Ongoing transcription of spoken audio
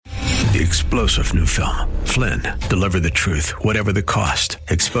The explosive new film, Flynn, deliver the truth, whatever the cost,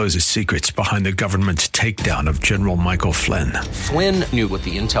 exposes secrets behind the government's takedown of General Michael Flynn. Flynn knew what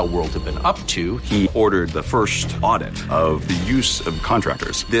the intel world had been up to. He ordered the first audit of the use of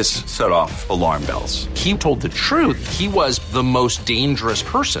contractors. This set off alarm bells. He told the truth. He was the most dangerous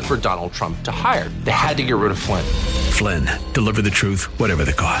person for Donald Trump to hire. They had to get rid of Flynn. Flynn, deliver the truth, whatever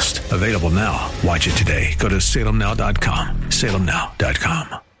the cost. Available now. Watch it today. Go to salemnow.com.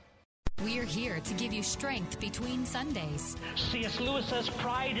 salemnow.com. We're here to give you strength between Sundays. C.S. Lewis says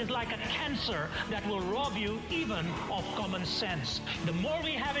pride is like a cancer that will rob you even of common sense. The more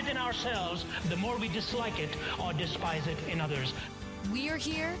we have it in ourselves, the more we dislike it or despise it in others. We're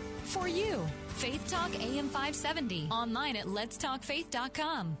here for you. Faith Talk AM 570. Online at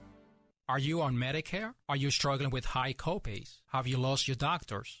letstalkfaith.com. Are you on Medicare? Are you struggling with high copays? Have you lost your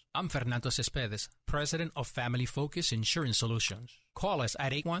doctors? I'm Fernando Cespedes, president of Family Focus Insurance Solutions. Call us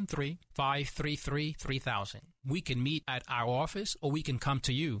at 813-533-3000. We can meet at our office or we can come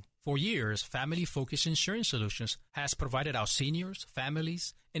to you. For years, Family Focus Insurance Solutions has provided our seniors,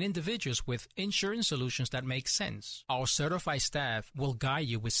 families, and individuals with insurance solutions that make sense. Our certified staff will guide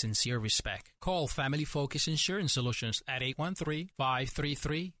you with sincere respect. Call Family Focus Insurance Solutions at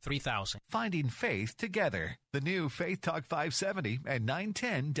 813-533-3000. Finding faith together. The new Faith Talk 570 and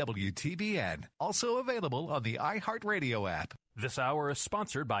 910 WTBN. Also available on the iHeartRadio app. This hour is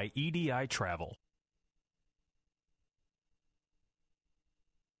sponsored by EDI Travel.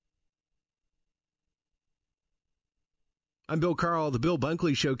 I'm Bill Carl. The Bill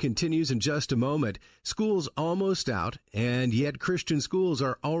Bunkley Show continues in just a moment. School's almost out, and yet Christian schools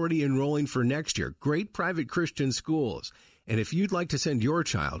are already enrolling for next year. Great private Christian schools. And if you'd like to send your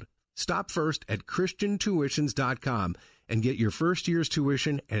child, stop first at ChristianTuitions.com and get your first year's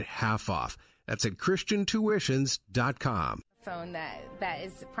tuition at half off. That's at ChristianTuitions.com. Phone that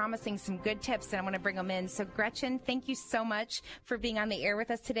is promising some good tips, and I want to bring them in. So, Gretchen, thank you so much for being on the air with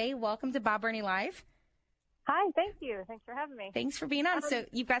us today. Welcome to Bob Burney Live. Hi, thank you. Thanks for having me. Thanks for being on. So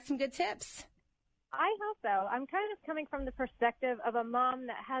you've got some good tips. I hope so. I'm kind of coming from the perspective of a mom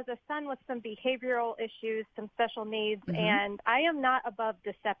that has a son with some behavioral issues, some special needs, and I am not above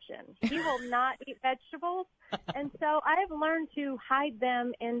deception. He will not eat vegetables, and so I have learned to hide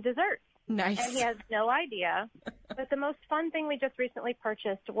them in desserts. Nice. And he has no idea. But the most fun thing we just recently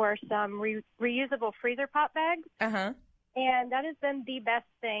purchased were some reusable freezer pop bags. Uh-huh. And that has been the best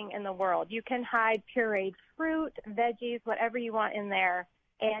thing in the world. You can hide pureed fruit, veggies, whatever you want in there.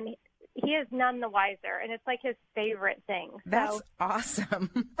 And he is none the wiser. And it's like his favorite thing. That's awesome.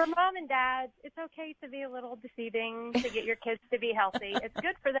 For mom and dad, it's okay to be a little deceiving to get your kids to be healthy. It's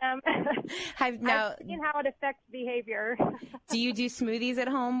good for them. I've seen how it affects behavior. Do you do smoothies at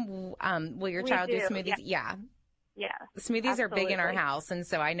home? Will your child do smoothies? Yeah. Yeah. Smoothies are big in our house. And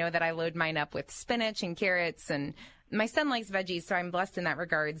so I know that I load mine up with spinach and carrots, and my son likes veggies, so I'm blessed in that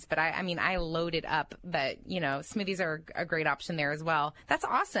regards. But I load it up. But, smoothies are a great option there as well. That's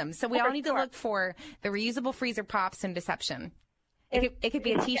awesome. So we all need to look for the reusable freezer pops and deception. It could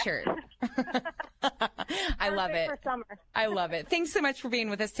be a T-shirt. I love it. For summer. I love it. Thanks so much for being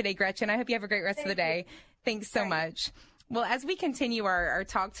with us today, Gretchen. I hope you have a great rest of the day. Thanks so much. Well, as we continue our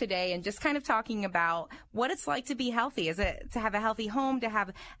talk today and just kind of talking about what it's like to be healthy, is it to have a healthy home, to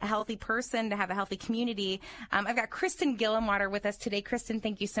have a healthy person, to have a healthy community? I've got Kristen Gillenwater with us today. Kristen,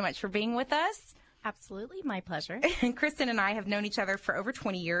 thank you so much for being with us. Absolutely. My pleasure. And Kristen and I have known each other for over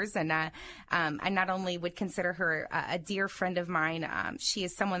 20 years, and I not only would consider her a dear friend of mine, she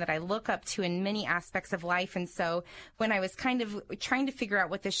is someone that I look up to in many aspects of life. And so when I was kind of trying to figure out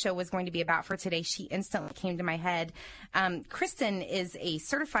what this show was going to be about for today, she instantly came to my head. Kristen is a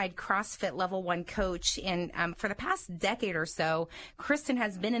certified CrossFit Level 1 coach, and for the past decade or so, Kristen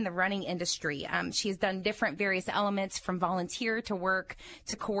has been in the running industry. She has done different various elements, from volunteer to work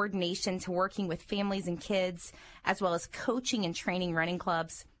to coordination to working with families and kids, as well as coaching and training running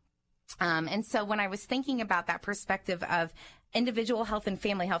clubs. And so when I was thinking about that perspective of individual health and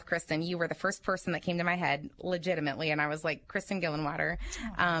family health, Kristen, you were the first person that came to my head legitimately. And I was like, Kristen Gillenwater.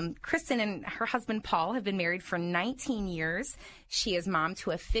 Kristen and her husband, Paul, have been married for 19 years. She is mom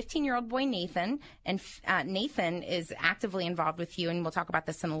to a 15-year-old boy, Nathan. And Nathan is actively involved with you, and we'll talk about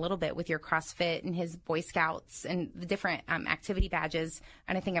this in a little bit, with your CrossFit and his Boy Scouts and the different activity badges.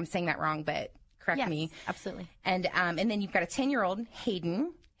 And I think I'm saying that wrong, but correct me. Absolutely. And then you've got a 10-year-old,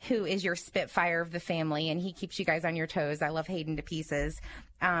 Hayden, who is your Spitfire of the family, and he keeps you guys on your toes. I love Hayden to pieces.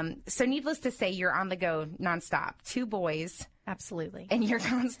 So needless to say, you're on the go nonstop. 2 boys. Absolutely. And you're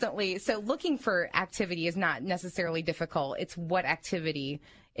constantly, so looking for activity is not necessarily difficult. It's what activity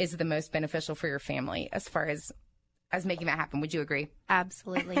is the most beneficial for your family as far as as making that happen. Would you agree?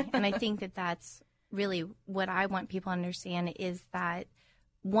 Absolutely. And I think that that's really what I want people to understand is that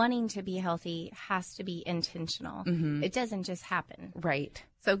wanting to be healthy has to be intentional. Mm-hmm. It doesn't just happen. Right.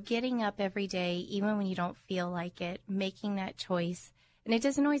 So getting up every day, even when you don't feel like it, making that choice. And it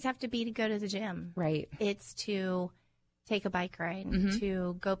doesn't always have to be to go to the gym. Right. It's to take a bike ride, Mm-hmm.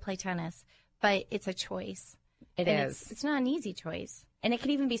 to go play tennis. But it's a choice. It is. It's not an easy choice. And it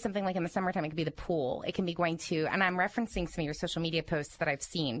could even be something like in the summertime, it could be the pool. It can be going to, and I'm referencing some of your social media posts that I've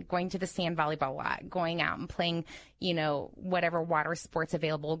seen, going to the sand volleyball lot, going out and playing, you know, whatever water sports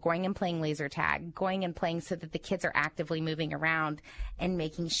available, going and playing laser tag, going and playing so that the kids are actively moving around and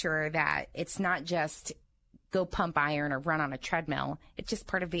making sure that it's not just go pump iron or run on a treadmill. It's just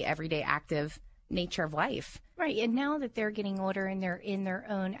part of the everyday active nature of life. Right. And now that they're getting older and they're in their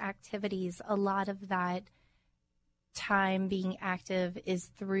own activities, a lot of that time being active is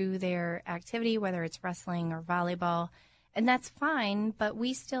through their activity, whether it's wrestling or volleyball. And that's fine, but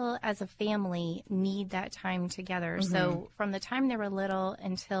we still, as a family, need that time together. Mm-hmm. So from the time they were little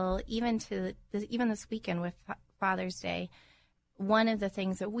until even this weekend with Father's Day, one of the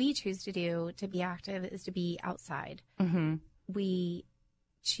things that we choose to do to be active is to be outside. Mm-hmm. We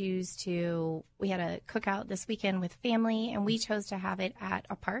had a cookout this weekend with family, and we chose to have it at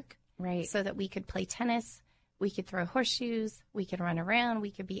a park. Right. So that we could play tennis, we could throw horseshoes, we could run around,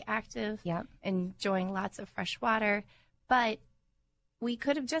 we could be active, Yep. enjoying lots of fresh water. But we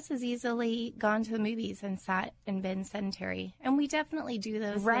could have just as easily gone to the movies and sat and been sedentary. And we definitely do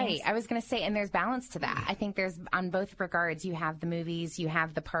those Right. things. I was going to say, and there's balance to that. I think there's, on both regards, you have the movies, you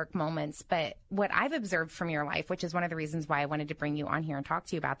have the park moments. But what I've observed from your life, which is one of the reasons why I wanted to bring you on here and talk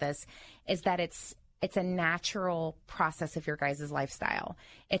to you about this, is that it's a natural process of your guys' lifestyle.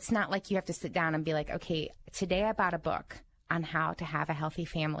 It's not like you have to sit down and be like, okay, today I bought a book on how to have a healthy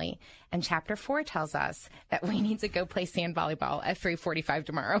family. And chapter 4 tells us that we need to go play sand volleyball at 3:45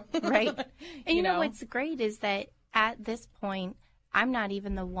 tomorrow. Right. And you know what's great is that at this point, I'm not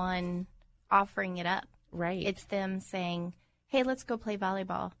even the one offering it up. Right. It's them saying, hey, let's go play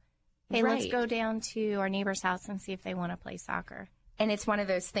volleyball. Hey, Right. let's go down to our neighbor's house and see if they want to play soccer. And it's one of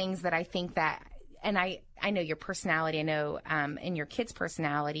those things that I think that, and I know your personality, I know in your kids'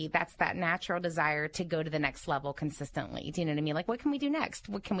 personality, that's that natural desire to go to the next level consistently. Do you know what I mean? Like, what can we do next?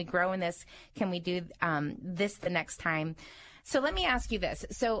 What can we grow in this? Can we do this the next time? So let me ask you this.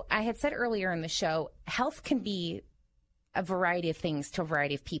 So I had said earlier in the show, health can be a variety of things to a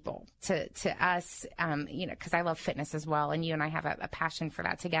variety of people. To us, because I love fitness as well, and you and I have a passion for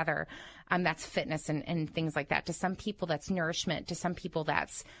that together. That's fitness and things like that. To some people, that's nourishment. To some people,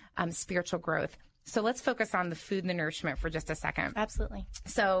 that's spiritual growth. So let's focus on the food and the nourishment for just a second. Absolutely.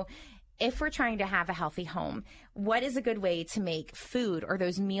 So if we're trying to have a healthy home, what is a good way to make food or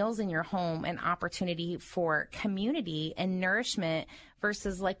those meals in your home an opportunity for community and nourishment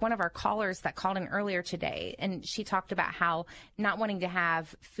versus like one of our callers that called in earlier today, and she talked about how not wanting to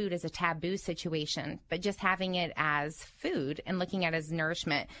have food as a taboo situation, but just having it as food and looking at it as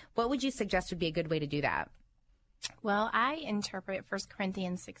nourishment. What would you suggest would be a good way to do that? Well, I interpret 1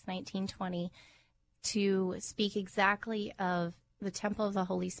 Corinthians 6:19-20 to speak exactly of the temple of the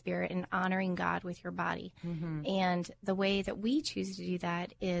Holy Spirit and honoring God with your body. Mm-hmm. And the way that we choose to do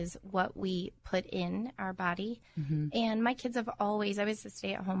that is what we put in our body. Mm-hmm. And my kids have I was a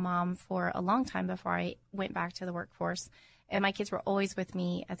stay-at-home mom for a long time before I went back to the workforce. And my kids were always with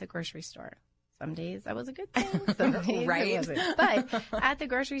me at the grocery store. Some days that was a good thing. Some days Right. it wasn't. But at the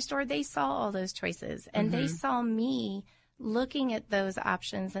grocery store, they saw all those choices. And they saw me looking at those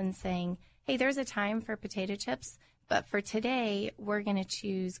options and saying, hey, there's a time for potato chips, but for today, we're going to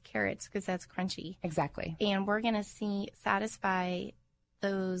choose carrots because that's crunchy. Exactly. And we're going to satisfy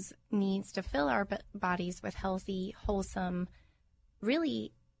those needs to fill our bodies with healthy, wholesome,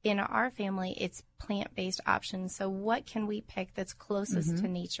 really, in our family, it's plant-based options. So what can we pick that's closest to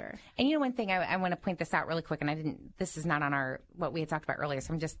nature? And you know, one thing I want to point this out really quick, and this is not on what we had talked about earlier,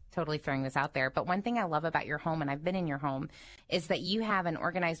 so I'm just totally throwing this out there. But one thing I love about your home, and I've been in your home, is that you have an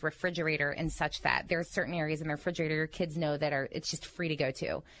organized refrigerator and such that there's certain areas in the refrigerator your kids know that it's just free to go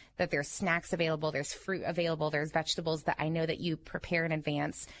to, that there's snacks available, there's fruit available, there's vegetables that I know that you prepare in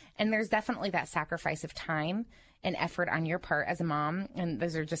advance. And there's definitely that sacrifice of time and effort on your part as a mom. And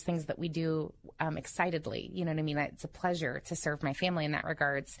those are just things that we do excitedly. You know what I mean? It's a pleasure to serve my family in that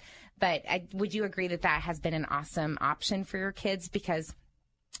regards. But would you agree that that has been an awesome option for your kids? Because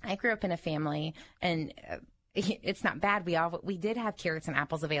I grew up in a family, and it's not bad. We did have carrots and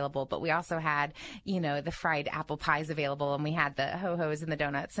apples available, but we also had, the fried apple pies available, and we had the ho-hos and the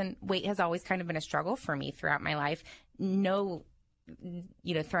donuts. And weight has always kind of been a struggle for me throughout my life. No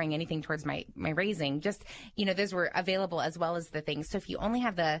throwing anything towards my raising. Just, those were available as well as the things. So if you only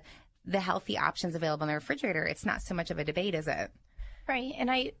have the healthy options available in the refrigerator, it's not so much of a debate, is it? Right.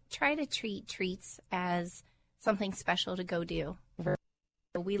 And I try to treat treats as something special to go do.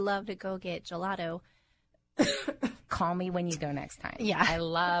 We love to go get gelato. Call me when you go next time. Yeah. I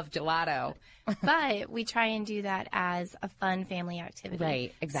love gelato. But we try and do that as a fun family activity.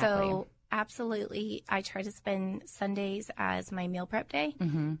 Right, exactly. So absolutely, I try to spend Sundays as my meal prep day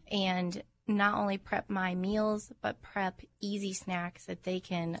and not only prep my meals, but prep easy snacks that they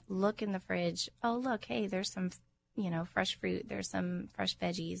can look in the fridge. Oh, look, hey, there's some, fresh fruit. There's some fresh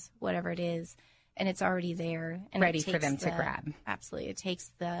veggies, whatever it is. And it's already there. And ready for them to grab. Absolutely. It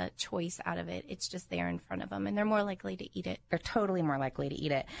takes the choice out of it. It's just there in front of them, and they're more likely to eat it. They're totally more likely to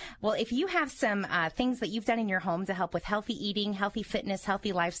eat it. Well, if you have some things that you've done in your home to help with healthy eating, healthy fitness,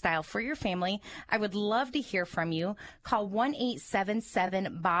 healthy lifestyle for your family, I would love to hear from you. Call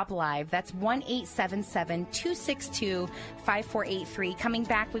 1-877-BOB-LIVE. That's 1-877-262-5483. Coming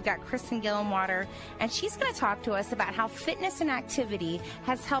back, we've got Kristen Gillenwater, and she's going to talk to us about how fitness and activity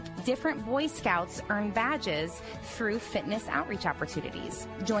has helped different Boy Scouts earn badges through fitness outreach opportunities.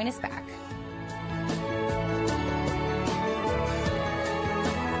 Join us back.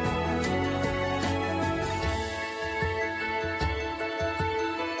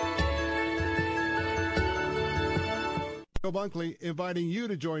 Bill Bunkley inviting you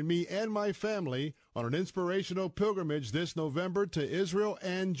to join me and my family on an inspirational pilgrimage this November to Israel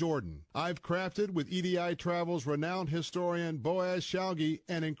and Jordan. I've crafted with EDI Travel's renowned historian Boaz Shalgi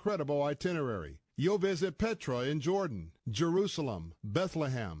an incredible itinerary. You'll visit Petra in Jordan, Jerusalem,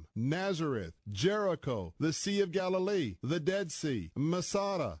 Bethlehem, Nazareth, Jericho, the Sea of Galilee, the Dead Sea,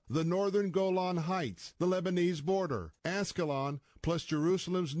 Masada, the northern Golan Heights, the Lebanese border, Ascalon, plus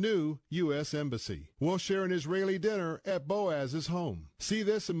Jerusalem's new U.S. Embassy. We'll share an Israeli dinner at Boaz's home. See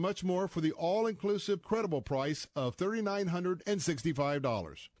this and much more for the all-inclusive credible price of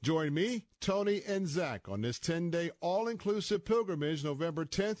 $3,965. Join me, Tony, and Zach on this 10-day all-inclusive pilgrimage November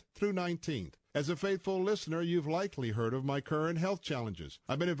 10th through 19th. As a faithful listener, you've likely heard of my current health challenges.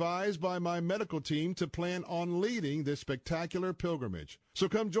 I've been advised by my medical team to plan on leading this spectacular pilgrimage. So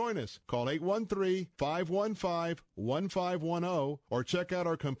come join us. Call 813-515-1510 or check out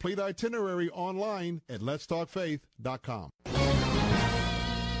our complete itinerary online at letstalkfaith.com.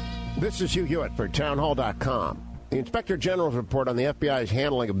 This is Hugh Hewitt for townhall.com. The Inspector General's report on the FBI's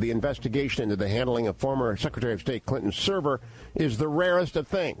handling of the investigation into the handling of former Secretary of State Clinton's server is the rarest of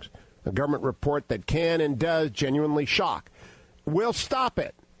things. A government report that can and does genuinely shock. We'll stop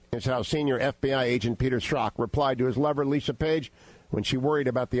it, is how senior FBI agent Peter Strzok replied to his lover Lisa Page when she worried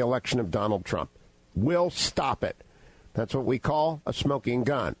about the election of Donald Trump. We'll stop it. That's what we call a smoking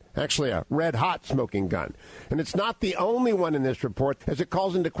gun. Actually, a red-hot smoking gun. And it's not the only one in this report, as it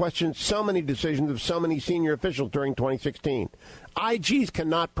calls into question so many decisions of so many senior officials during 2016. IGs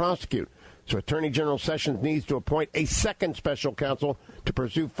cannot prosecute. So Attorney General Sessions needs to appoint a second special counsel to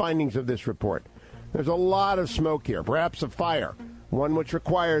pursue findings of this report. There's a lot of smoke here, perhaps a fire, one which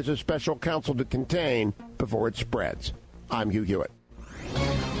requires a special counsel to contain before it spreads. I'm Hugh Hewitt.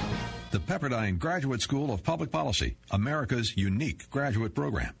 The Pepperdine Graduate School of Public Policy, America's unique graduate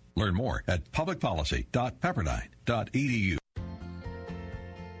program. Learn more at publicpolicy.pepperdine.edu.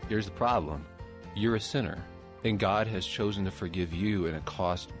 Here's the problem. You're a sinner, and God has chosen to forgive you, and it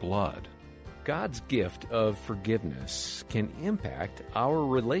cost blood. God's gift of forgiveness can impact our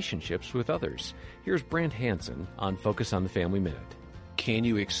relationships with others. Here's Brent Hansen on Focus on the Family Minute. Can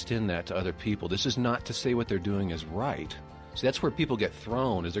you extend that to other people? This is not to say what they're doing is right. See, that's where people get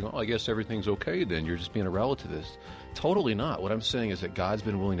thrown, is they're going, I guess everything's okay then, you're just being a relativist. Totally not. What I'm saying is that God's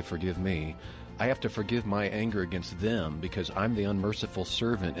been willing to forgive me. I have to forgive my anger against them because I'm the unmerciful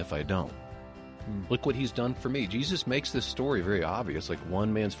servant if I don't. Look what he's done for me. Jesus makes this story very obvious, like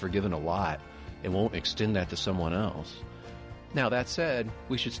one man's forgiven a lot and won't extend that to someone else. Now, that said,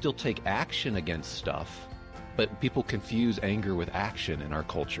 we should still take action against stuff, but people confuse anger with action in our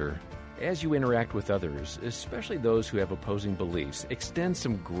culture. As you interact with others, especially those who have opposing beliefs, extend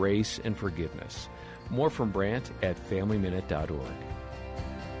some grace and forgiveness. More from Brant at FamilyMinute.org.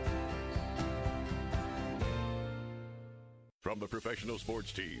 From the professional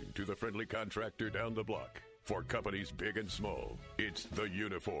sports team to the friendly contractor down the block, for companies big and small, it's the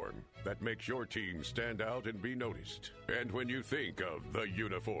uniform that makes your team stand out and be noticed. And when you think of the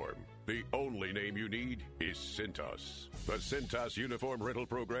uniform, the only name you need is Cintas. The Cintas uniform rental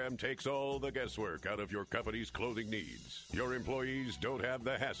program takes all the guesswork out of your company's clothing needs. Your employees don't have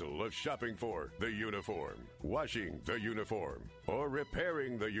the hassle of shopping for the uniform, washing the uniform, or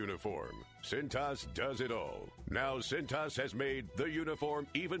repairing the uniform. Cintas does it all. Now Cintas has made the uniform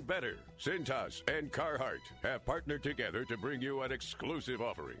even better. Cintas and Carhartt have partnered together to bring you an exclusive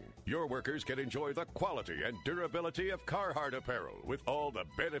offering. Your workers can enjoy the quality and durability of Carhartt apparel with all the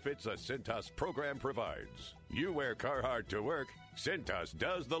benefits a Cintas program provides. You wear Carhartt to work, Cintas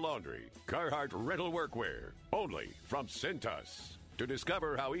does the laundry. Carhartt rental workwear, only from Cintas. To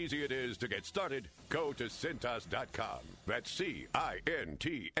discover how easy it is to get started, go to Cintas.com. That's CINTAS.com.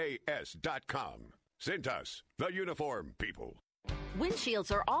 Cintas, the uniform people.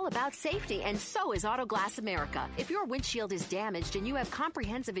 Windshields are all about safety, and so is Auto Glass America. If your windshield is damaged and you have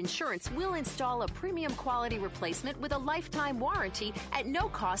comprehensive insurance, we'll install a premium quality replacement with a lifetime warranty at no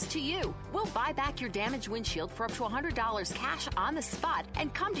cost to you. We'll buy back your damaged windshield for up to $100 cash on the spot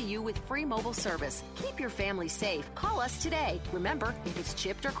and come to you with free mobile service. Keep your family safe. Call us today. Remember, if it's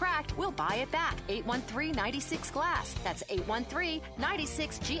chipped or cracked, we'll buy it back. 813-96-GLASS. That's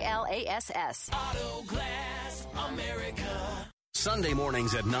 813-96-GLASS. Auto Glass America. Sunday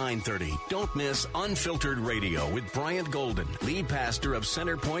mornings at 9:30. Don't miss Unfiltered Radio with Bryant Golden, lead pastor of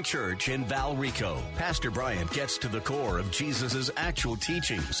Center Point Church in Valrico. Pastor Bryant gets to the core of Jesus' actual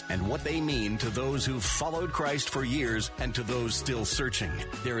teachings and what they mean to those who've followed Christ for years and to those still searching.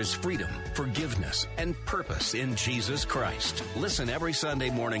 There is freedom, forgiveness, and purpose in Jesus Christ. Listen every Sunday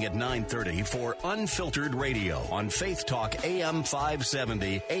morning at 9:30 for Unfiltered Radio on Faith Talk AM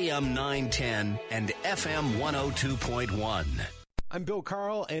 570, AM 910, and FM 102.1. I'm Bill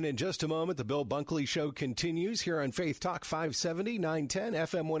Carl, and in just a moment, the Bill Bunkley Show continues here on Faith Talk 570, 910,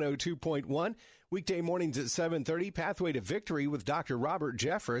 FM 102.1. Weekday mornings at 7:30, Pathway to Victory with Dr. Robert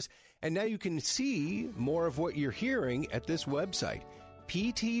Jeffress. And now you can see more of what you're hearing at this website,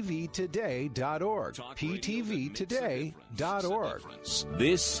 ptvtoday.org, ptvtoday.org.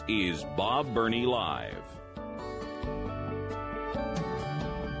 This is Bob Burney Live.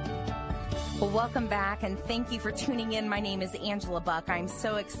 Well, welcome back, and thank you for tuning in. My name is Angela Buck. I'm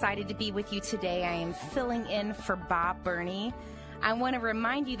so excited to be with you today. I am filling in for Bob Burney. I want to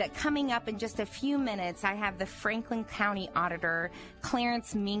remind you that coming up in just a few minutes, I have the Franklin County Auditor,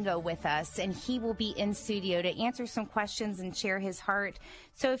 Clarence Mingo, with us, and he will be in studio to answer some questions and share his heart.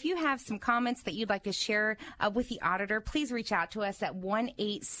 So if you have some comments that you'd like to share with the auditor, please reach out to us at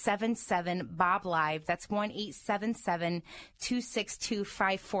 1-877-BOB-LIVE. That's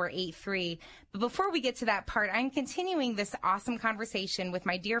 1-877-262-5483. But before we get to that part, I'm continuing this awesome conversation with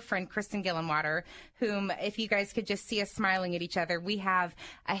my dear friend, Kristen Gillenwater, whom, if you guys could just see us smiling at each other, we have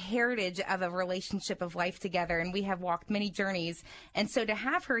a heritage of a relationship of life together, and we have walked many journeys. And so to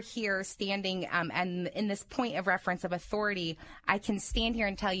have her here standing and in this point of reference of authority, I can stand here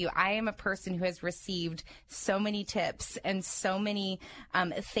and tell you I am a person who has received so many tips and so many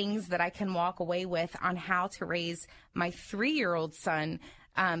things that I can walk away with on how to raise my 3-year-old son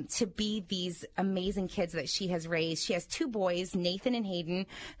to be these amazing kids that she has raised. She has 2 boys, Nathan and Hayden,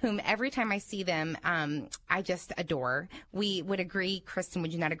 whom every time I see them, I just adore. We would agree, Kristen,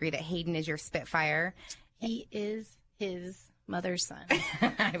 would you not agree that Hayden is your Spitfire? He is his mother's son.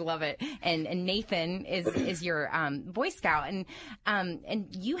 I love it. And Nathan is your Boy Scout. And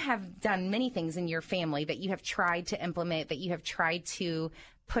you have done many things in your family that you have tried to implement, that you have tried to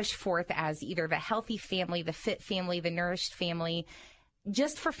push forth as either the healthy family, the fit family, the nourished family,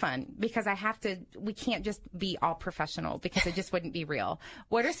 just for fun, because we can't just be all professional, because it just wouldn't be real.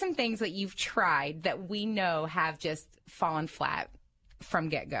 What are some things that you've tried that we know have just fallen flat from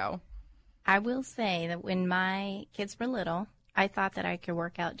get-go? I will say that when my kids were little, I thought that I could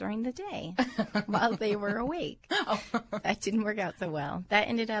work out during the day while they were awake. That didn't work out so well. That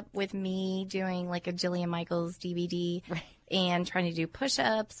ended up with me doing like a Jillian Michaels DVD and trying to do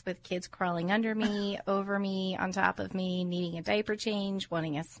push-ups with kids crawling under me, over me, on top of me, needing a diaper change,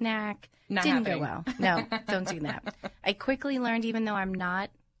 wanting a snack. Didn't go well. No, don't do that. I quickly learned, even though I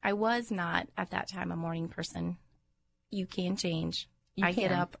was not at that time a morning person, you can change. I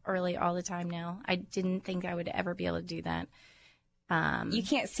get up early all the time now. I didn't think I would ever be able to do that. You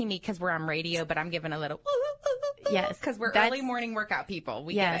can't see me because we're on radio, but I'm giving a little yes, because we're early morning workout people.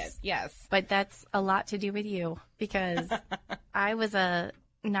 We get it. Yes, but that's a lot to do with you, because I was a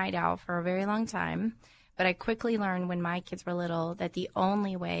night owl for a very long time. But I quickly learned when my kids were little that the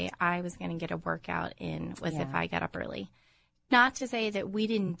only way I was going to get a workout in was if I got up early. Not to say that we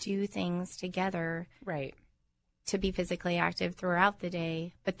didn't do things together, right, to be physically active throughout the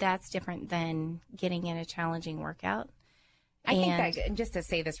day, but that's different than getting in a challenging workout. I think that, and just to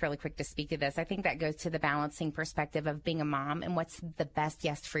say this really quick, to speak to this, I think that goes to the balancing perspective of being a mom and what's the best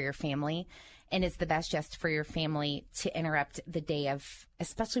yes for your family. And it's the best yes for your family to interrupt the day of,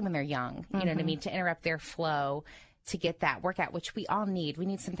 especially when they're young, you know what I mean, to interrupt their flow, to get that workout, which we all need. We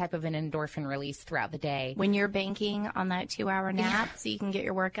need some type of an endorphin release throughout the day. When you're banking on that 2-hour nap so you can get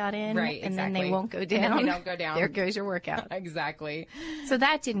your workout in, right, and exactly. then they won't go down. And then they don't go down. There goes your workout. Exactly. So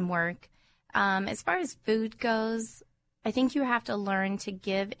that didn't work. As far as food goes, I think you have to learn to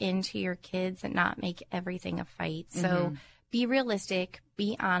give in to your kids and not make everything a fight. So be realistic,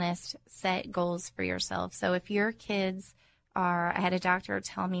 be honest, set goals for yourself. So if your kids I had a doctor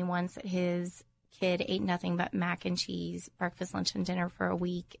tell me once that his kid ate nothing but mac and cheese, breakfast, lunch, and dinner for a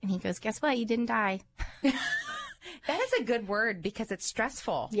week. And he goes, guess what? You didn't die. That is a good word because it's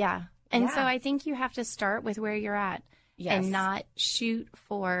stressful. Yeah. And so I think you have to start with where you're at and not shoot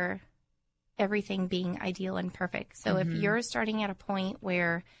for everything being ideal and perfect. So if you're starting at a point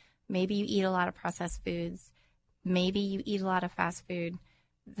where maybe you eat a lot of processed foods, maybe you eat a lot of fast food,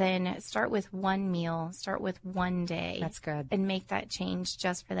 then start with one meal, start with one day. That's good. And make that change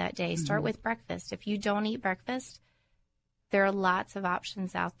just for that day. Start with breakfast. If you don't eat breakfast, there are lots of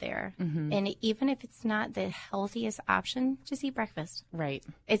options out there. And even if it's not the healthiest option, just eat breakfast. Right.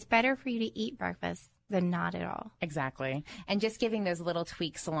 It's better for you to eat breakfast than not at all. Exactly. And just giving those little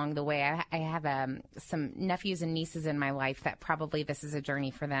tweaks along the way. I have some nephews and nieces in my life that probably this is a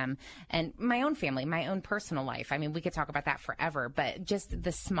journey for them. And my own family, my own personal life. I mean, we could talk about that forever, but just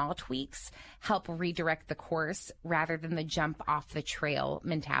the small tweaks help redirect the course rather than the jump off the trail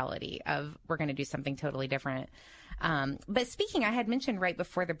mentality of we're going to do something totally different. But speaking, I had mentioned right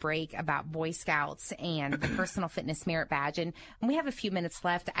before the break about Boy Scouts and the personal fitness merit badge. And we have a few minutes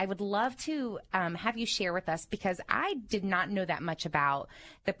left. I would love to have you share with us, because I did not know that much about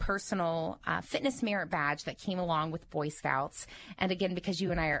the personal fitness merit badge that came along with Boy Scouts. And again, because you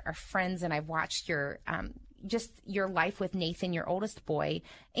and I are friends and I've watched your just your life with Nathan, your oldest boy,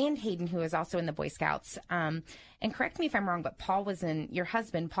 and Hayden, who is also in the Boy Scouts. And correct me if I'm wrong, but your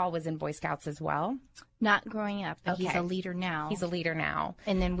husband, Paul, was in Boy Scouts as well? Not growing up, but he's a leader now. He's a leader now.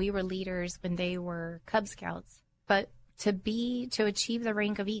 And then we were leaders when they were Cub Scouts. But to achieve the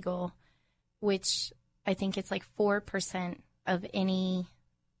rank of Eagle, which I think it's like 4% of any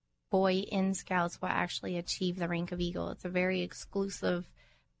boy in Scouts will actually achieve the rank of Eagle. It's a very exclusive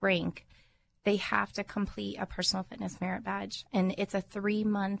rank. They have to complete a personal fitness merit badge. And it's a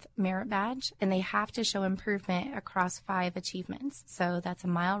 3-month merit badge, and they have to show improvement across 5 achievements. So that's a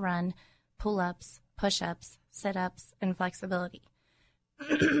mile run, pull-ups, push-ups, sit-ups, and flexibility.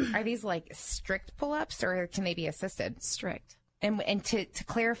 Are these like strict pull-ups, or can they be assisted? Strict. And to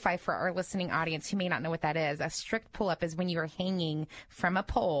clarify for our listening audience who may not know what that is, a strict pull-up is when you are hanging from a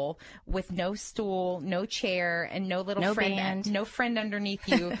pole with no stool, no chair, and no friend underneath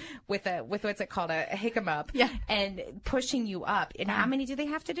you with what's it called, a hick-em-up, and pushing you up. And how many do they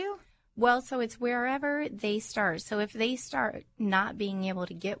have to do? Well, so it's wherever they start. So if they start not being able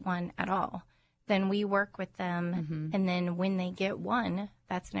to get one at all, then we work with them. And then when they get one,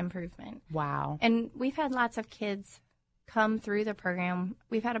 that's an improvement. Wow. And we've had lots of kids come through the program.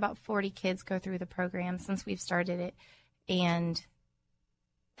 We've had about 40 kids go through the program since we've started it. And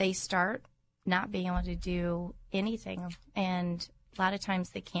they start not being able to do anything. And a lot of times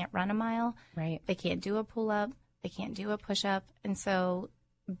they can't run a mile. Right. They can't do a pull-up. They can't do a push-up. And so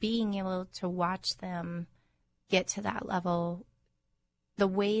being able to watch them get to that level, the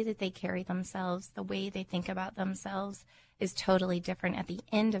way that they carry themselves, the way they think about themselves is totally different at the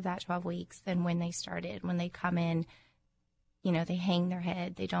end of that 12 weeks than when they started. When they come in, you know, they hang their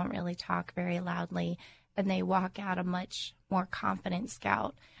head, they don't really talk very loudly, and they walk out a much more confident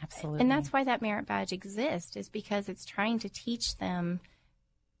scout. Absolutely. And that's why that merit badge exists, is because it's trying to teach them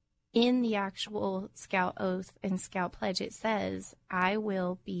in the actual Scout Oath and Scout Pledge. It says, I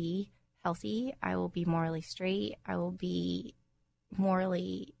will be healthy, I will be morally straight, I will be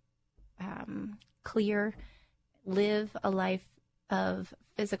morally clear, live a life of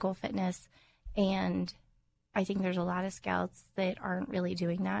physical fitness. And I think there's a lot of scouts that aren't really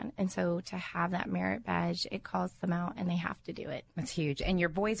doing that. And so to have that merit badge, it calls them out and they have to do it. That's huge. And your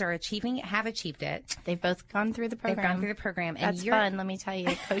boys have achieved it. They've both gone through the program. They've gone through the program. And that's fun, let me tell you,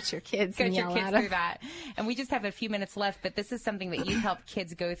 to coach your kids and yell at them. Through that. And we just have a few minutes left, but this is something that you help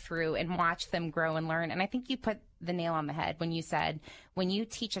kids go through and watch them grow and learn. And I think you put the nail on the head when you said, when you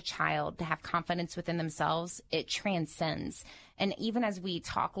teach a child to have confidence within themselves, it transcends. And even as we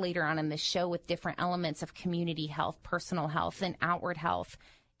talk later on in the show with different elements of community health, personal health, and outward health,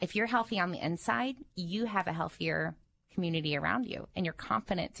 if you're healthy on the inside, you have a healthier community around you, and you're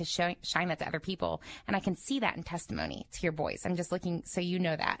confident to shine that to other people. And I can see that in testimony to your boys. I'm just looking so you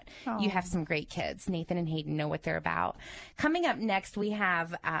know that. You have some great kids. Nathan and Hayden know what they're about. Coming up next, we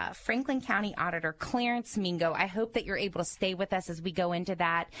have Franklin County Auditor Clarence Mingo. I hope that you're able to stay with us as we go into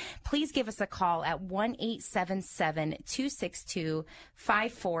that. Please give us a call at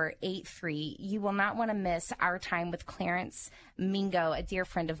 1-877-262-5483. You will not want to miss our time with Clarence Mingo, a dear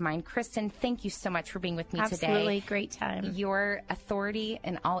friend of mine. Kristen, thank you so much for being with me today. Absolutely, great time. Your authority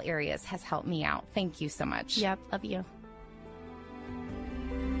in all areas has helped me out. Thank you so much. Yep, love you.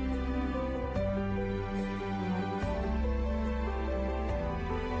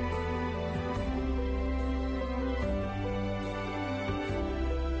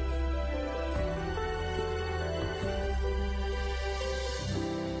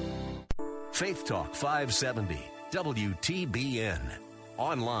 Faith Talk 570, WTBN.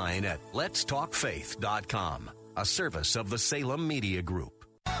 Online at letstalkfaith.com, a service of the Salem Media Group.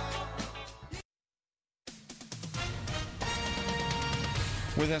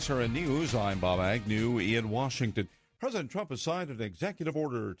 With SRN News, I'm Bob Agnew in Washington. President Trump has signed an executive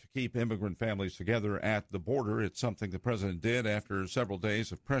order to keep immigrant families together at the border. It's something the president did after several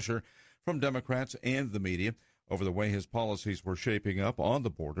days of pressure from Democrats and the media over the way his policies were shaping up on the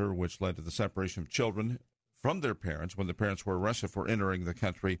border, which led to the separation of children from their parents when the parents were arrested for entering the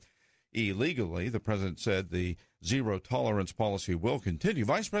country illegally. The president said the zero-tolerance policy will continue.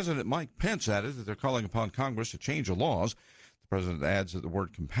 Vice President Mike Pence added that they're calling upon Congress to change the laws. The president adds that the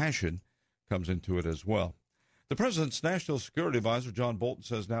word compassion comes into it as well. The president's national security advisor, John Bolton,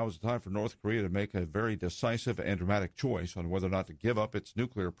 says now is the time for North Korea to make a very decisive and dramatic choice on whether or not to give up its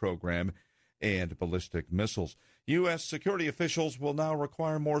nuclear program and ballistic missiles. U.S. security officials will now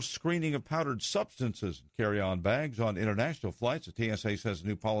require more screening of powdered substances and carry-on bags on international flights. The TSA says the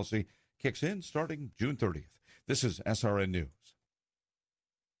new policy kicks in starting June 30th. This is SRN News.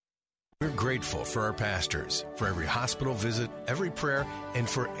 We're grateful for our pastors, for every hospital visit, every prayer, and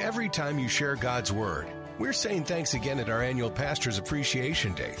for every time you share God's Word. We're saying thanks again at our annual Pastors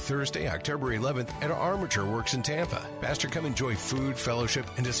Appreciation Day, Thursday, October 11th, at our Armature Works in Tampa. Pastor, come enjoy food, fellowship,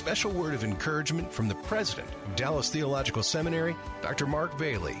 and a special word of encouragement from the president of Dallas Theological Seminary, Dr. Mark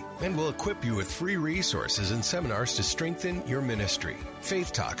Bailey, and we'll equip you with free resources and seminars to strengthen your ministry.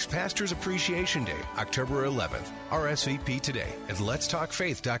 Faith Talks Pastors Appreciation Day, October 11th. RSVP today at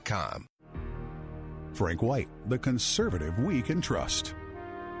letstalkfaith.com. Frank White, the conservative we can trust.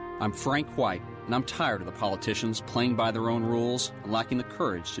 I'm Frank White, and I'm tired of the politicians playing by their own rules and lacking the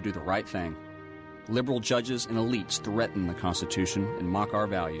courage to do the right thing. Liberal judges and elites threaten the Constitution and mock our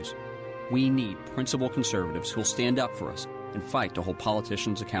values. We need principled conservatives who will stand up for us and fight to hold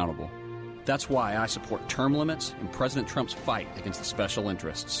politicians accountable. That's why I support term limits and President Trump's fight against the special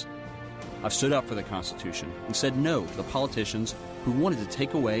interests. I've stood up for the Constitution and said no to the politicians who wanted to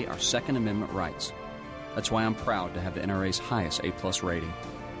take away our Second Amendment rights. That's why I'm proud to have the NRA's highest A+ rating.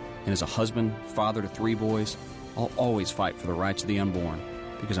 And as a husband, father to 3 boys, I'll always fight for the rights of the unborn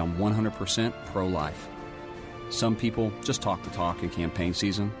because I'm 100% pro-life. Some people just talk the talk in campaign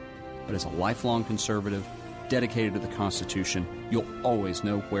season, but as a lifelong conservative, dedicated to the Constitution, you'll always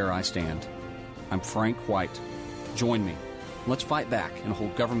know where I stand. I'm Frank White. Join me. Let's fight back and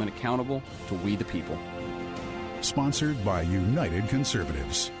hold government accountable to we the people. Sponsored by United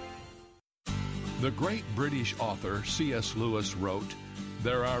Conservatives. The great British author C.S. Lewis wrote,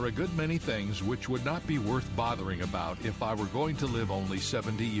 "There are a good many things which would not be worth bothering about if I were going to live only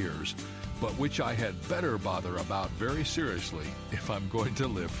 70 years, but which I had better bother about very seriously if I'm going to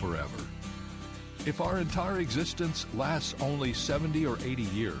live forever." If our entire existence lasts only 70 or 80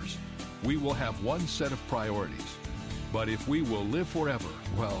 years, we will have one set of priorities. But if we will live forever,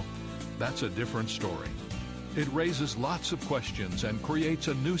 well, that's a different story. It raises lots of questions and creates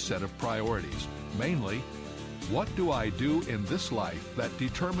a new set of priorities. Mainly, what do I do in this life that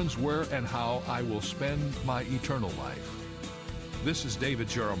determines where and how I will spend my eternal life? This is David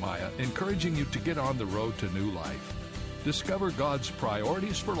Jeremiah, encouraging you to get on the road to new life. Discover God's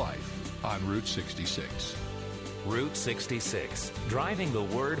priorities for life on Route 66. Route 66, driving the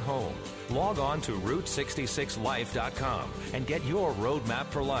word home. Log on to Route66Life.com and get your roadmap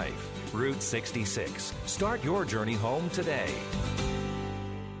for life. Route 66. Start your journey home today.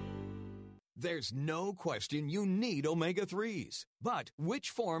 There's no question you need omega-3s. But which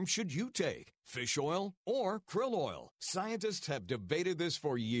form should you take? Fish oil or krill oil? Scientists have debated this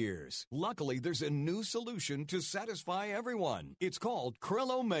for years. Luckily, there's a new solution to satisfy everyone. It's called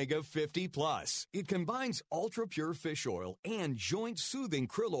Krill Omega 50 Plus. It combines ultra-pure fish oil and joint-soothing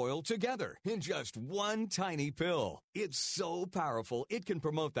krill oil together in just one tiny pill. It's so powerful, it can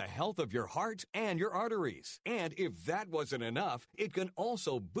promote the health of your heart and your arteries. And if that wasn't enough, it can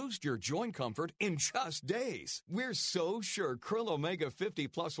also boost your joint comfort in just days. We're so sure Krill Omega 50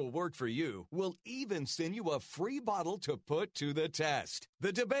 Plus will work for you. We'll even send you a free bottle to put to the test.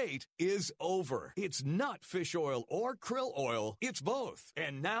 The debate is over. It's not fish oil or krill oil. It's both.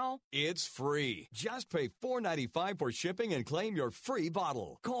 And now it's free. Just pay $4.95 for shipping and claim your free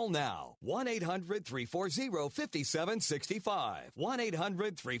bottle. Call now. 1-800-340-5765.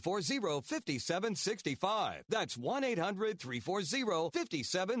 1-800-340-5765. That's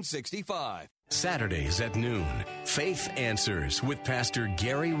 1-800-340-5765. Saturdays at noon, Faith Answers with Pastor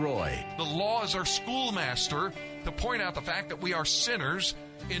Gary Roy. The law is our schoolmaster to point out the fact that we are sinners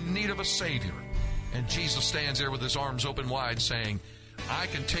in need of a Savior. And Jesus stands there with his arms open wide saying, I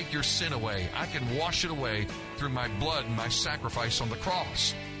can take your sin away. I can wash it away through my blood and my sacrifice on the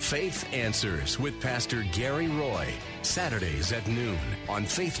cross. Faith Answers with Pastor Gary Roy. Saturdays at noon on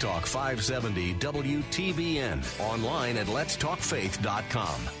Faith Talk 570 WTBN. Online at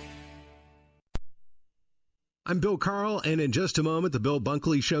letstalkfaith.com. I'm Bill Carl, and in just a moment, the Bill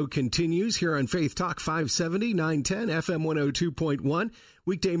Bunkley Show continues here on Faith Talk 570, 910, FM 102.1.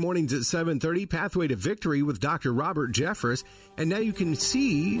 Weekday mornings at 7:30, Pathway to Victory with Dr. Robert Jeffress. And now you can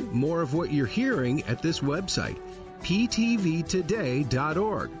see more of what you're hearing at this website,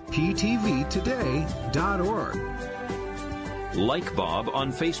 ptvtoday.org, ptvtoday.org. Like Bob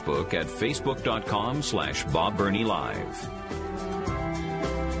on Facebook at facebook.com/Bob Burney Live.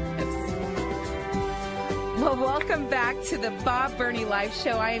 Well, welcome back to the Bob Burney Live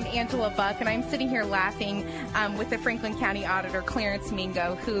Show. I am Angela Buck, and I'm sitting here laughing with the Franklin County Auditor, Clarence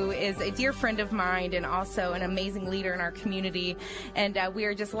Mingo, who is a dear friend of mine and also an amazing leader in our community. And we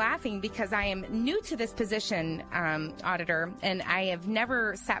are just laughing because I am new to this position, Auditor, and I have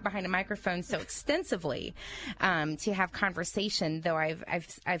never sat behind a microphone so extensively to have conversation, though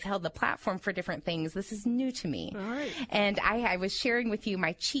I've held the platform for different things. This is new to me. All right. And I was sharing with you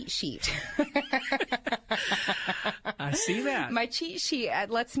my cheat sheet. I see that. My cheat sheet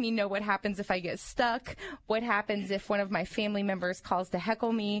lets me know what happens if I get stuck, what happens if one of my family members calls to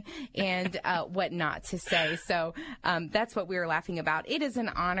heckle me, and what not to say. So that's what we were laughing about. It is an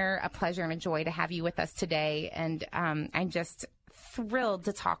honor, a pleasure, and a joy to have you with us today. And I'm just thrilled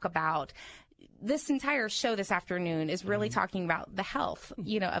to talk about this entire show this afternoon is really talking about the health,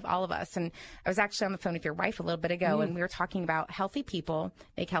 of all of us. And I was actually on the phone with your wife a little bit ago, and we were talking about healthy people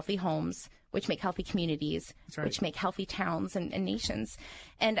make healthy homes, which make healthy communities, right, which make healthy towns and nations.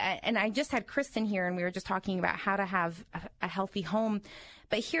 And I just had Kristen here, and we were just talking about how to have a healthy home.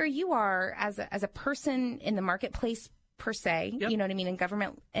 But here you are as a person in the marketplace per se, you know what I mean, in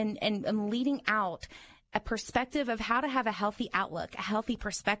government, and leading out a perspective of how to have a healthy outlook, a healthy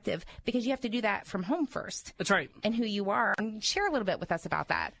perspective, because you have to do that from home first. That's right. And who you are. And share a little bit with us about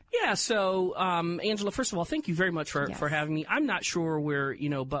that. Yeah, so, Angela, first of all, thank you very much for having me. I'm not sure where,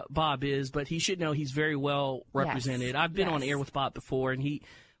 Bob is, but he should know he's very well represented. Yes. I've been on air with Bob before, and he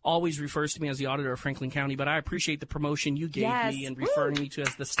always refers to me as the auditor of Franklin County, but I appreciate the promotion you gave me and referring me to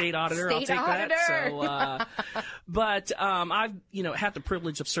as the state auditor. I'll take that. So, but I've had the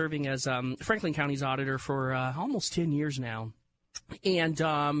privilege of serving as Franklin County's auditor for almost 10 years now. And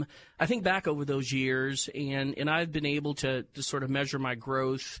I think back over those years, and I've been able to sort of measure my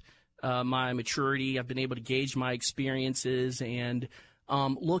growth, my maturity. I've been able to gauge my experiences and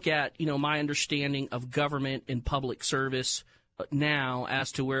look at, my understanding of government and public service now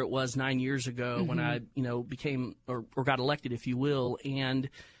as to where it was 9 years ago when I, became or got elected, if you will.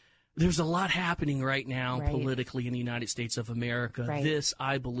 And there's a lot happening right now politically in the United States of America. Right. This,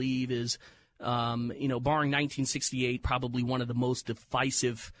 I believe, is, barring 1968, probably one of the most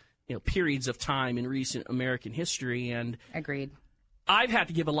divisive, periods of time in recent American history. And agreed. I've had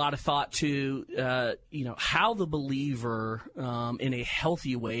to give a lot of thought to, how the believer, in a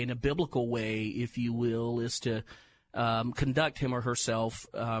healthy way, in a biblical way, if you will, is to conduct him or herself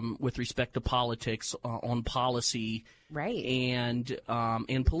with respect to politics, on policy, right, and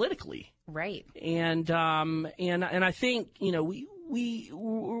politically, right, and I think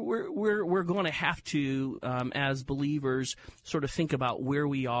we're going to have to, as believers, sort of think about where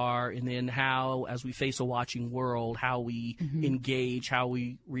we are, and then how, as we face a watching world, how we engage, how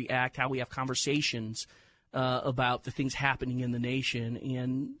we react, how we have conversations about the things happening in the nation.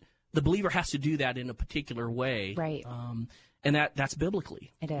 And the believer has to do that in a particular way. Right. And that's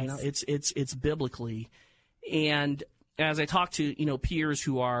biblically. It is. It's biblically. And as I talk to, peers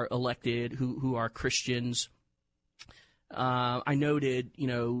who are elected, who are Christians, I noted,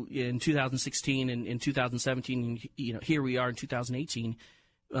 in 2016 and in 2017, here we are in 2018,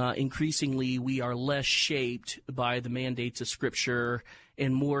 increasingly we are less shaped by the mandates of Scripture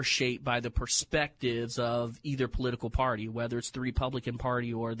and more shaped by the perspectives of either political party, whether it's the Republican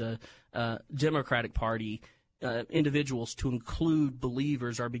Party or the Democratic Party. Individuals, to include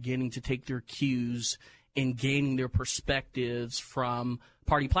believers, are beginning to take their cues and gaining their perspectives from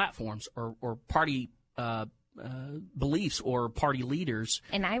party platforms or party beliefs or party leaders.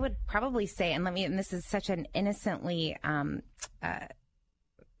 And I would probably say, and this is such an innocently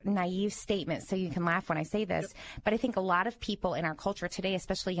naive statement, so you can laugh when I say this, but I think a lot of people in our culture today,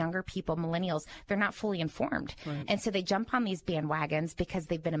 especially younger people, millennials, they're not fully informed. Right. And so they jump on these bandwagons because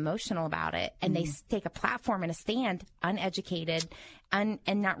they've been emotional about it, and they take a platform and a stand uneducated and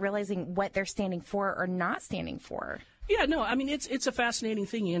not realizing what they're standing for or not standing for. Yeah, no, I mean, it's a fascinating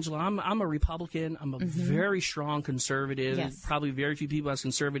thing, Angela. I'm a Republican. I'm a very strong conservative. Yes. Probably very few people as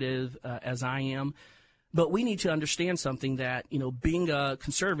conservative as I am. But we need to understand something, that, being a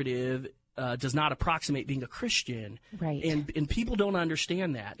conservative does not approximate being a Christian. Right. And people don't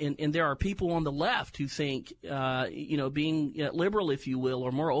understand that. And there are people on the left who think, being liberal, if you will,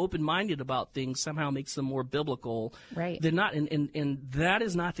 or more open-minded about things somehow makes them more biblical. Right. They're not, and that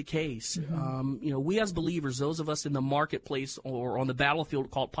is not the case. We as believers, those of us in the marketplace or on the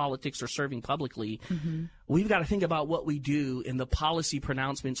battlefield called politics or serving publicly, we've got to think about what we do and the policy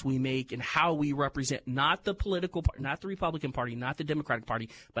pronouncements we make and how we represent not the political party, not the Republican Party, not the Democratic Party,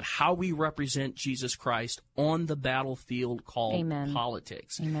 but how we represent Jesus Christ on the battlefield called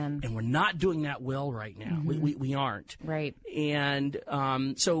politics. Amen. And we're not doing that well right now. We aren't. Right. And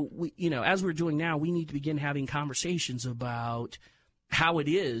so, as we're doing now, we need to begin having conversations about how it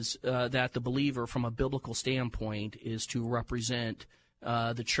is that the believer, from a biblical standpoint, is to represent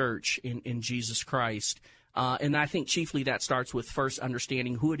the church in Jesus Christ. And I think chiefly that starts with first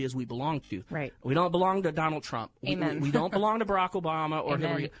understanding who it is we belong to. Right. We don't belong to Donald Trump. Amen. We don't belong to Barack Obama or Amen.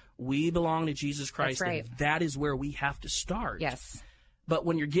 Hillary. We belong to Jesus Christ. That's right. And that is where we have to start. Yes. But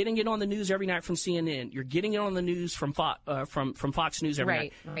when you're getting it on the news every night from CNN, you're getting it on the news from Fox News every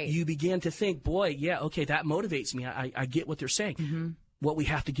night, right. You begin to think, boy, yeah, okay, that motivates me. I get what they're saying. What we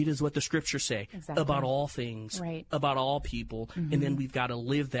have to get is what the Scriptures say about all things, about all people, and then we've got to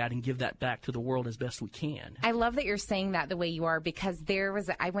live that and give that back to the world as best we can. I love that you're saying that the way you are, because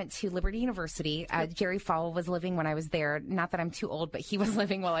I went to Liberty University. Jerry Falwell was living when I was there. Not that I'm too old, but he was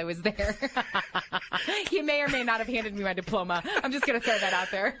living while I was there. He may or may not have handed me my diploma. I'm just going to throw that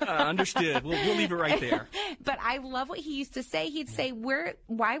out there. Understood. We'll leave it right there. But I love what he used to say. He'd say,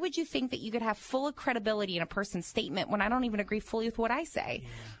 why would you think that you could have full credibility in a person's statement when I don't even agree fully with what I say? Yeah.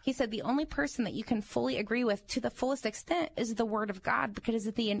 He said the only person that you can fully agree with to the fullest extent is the Word of God, because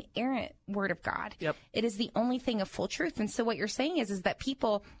it's the inerrant Word of God. Yep. It is the only thing of full truth. And so what you're saying is that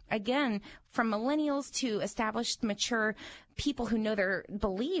people, again, from millennials to established, mature people who know their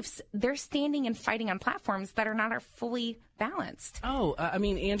beliefs, they're standing and fighting on platforms that are not fully balanced. Oh, I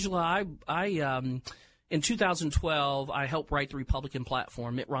mean, Angela, in 2012, I helped write the Republican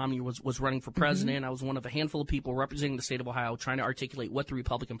platform. Mitt Romney was running for president. I was one of a handful of people representing the state of Ohio trying to articulate what the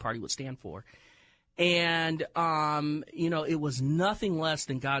Republican Party would stand for. And, it was nothing less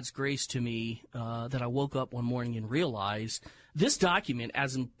than God's grace to me that I woke up one morning and realized this document,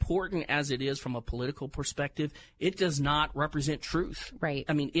 as important as it is from a political perspective, it does not represent truth. Right.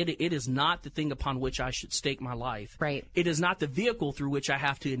 I mean, it is not the thing upon which I should stake my life. Right. It is not the vehicle through which I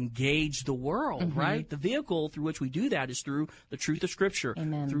have to engage the world, right? The vehicle through which we do that is through the truth of Scripture,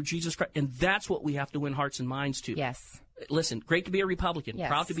 Amen. Through Jesus Christ. And that's what we have to win hearts and minds to. Yes. Listen, great to be a Republican, yes.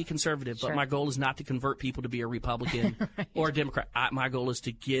 proud to be conservative, Sure. but my goal is not to convert people to be a Republican right. or a Democrat. My goal is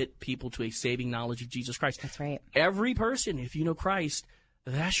to get people to a saving knowledge of Jesus Christ. That's right. Every person, if you know Christ,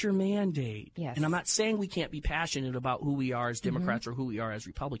 that's your mandate. Yes. And I'm not saying we can't be passionate about who we are as Democrats or who we are as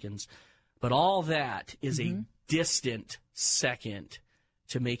Republicans, but all that is a distant second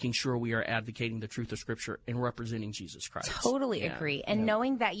to making sure we are advocating the truth of Scripture and representing Jesus Christ. Totally agree. And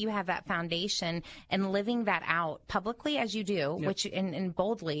knowing that you have that foundation and living that out publicly as you do, which and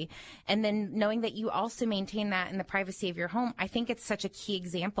boldly, and then knowing that you also maintain that in the privacy of your home, I think it's such a key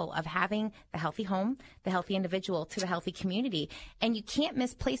example of having the healthy home, the healthy individual to the healthy community. And you can't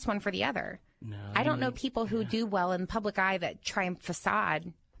misplace one for the other. No, I don't know people who do well in public eye that try and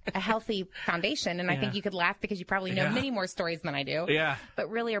facade a healthy foundation. And I think you could laugh because you probably know many more stories than I do. Yeah. But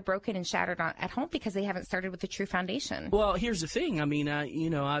really are broken and shattered at home because they haven't started with a true foundation. Well, here's the thing. I mean,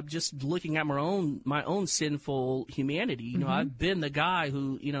 I'm just looking at my own sinful humanity. You know, I've been the guy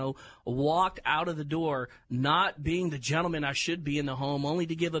who, walked out of the door not being the gentleman I should be in the home, only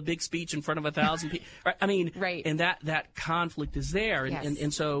to give a big speech in front of 1,000 people. I mean, and that conflict is there.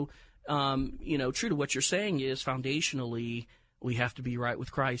 And so, true to what you're saying is foundationally, we have to be right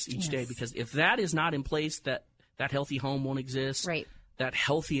with Christ each day, because if that is not in place, that healthy home won't exist. Right. That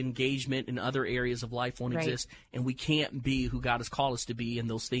healthy engagement in other areas of life won't exist, and we can't be who God has called us to be in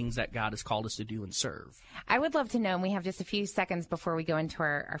those things that God has called us to do and serve. I would love to know, and we have just a few seconds before we go into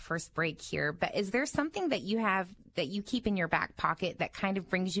our first break here, but is there something that you have that you keep in your back pocket that kind of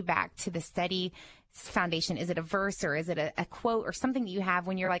brings you back to the steady foundation? Is it a verse, or is it a quote, or something that you have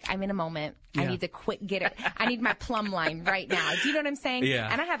when you're like, I'm in a moment, I need to get it, I need my plumb line right now? Do you know what I'm saying? Yeah.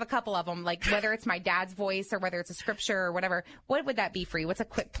 And I have a couple of them, like whether it's my dad's voice or whether it's a scripture or whatever. What would that be for you? What's a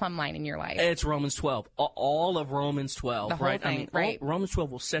quick plumb line in your life? It's Romans 12. All of Romans 12, the whole right? Thing, right. Romans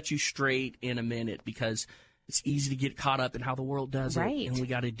 12 will set you straight in a minute, because it's easy to get caught up in how the world does it, and we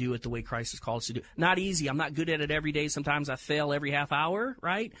got to do it the way Christ has called us to do. Not easy. I'm not good at it every day. Sometimes I fail every half hour,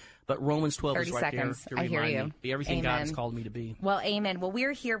 right? But Romans 12 is right 30 seconds. there to remind me. Be everything God has called me to be. Well, amen. Well,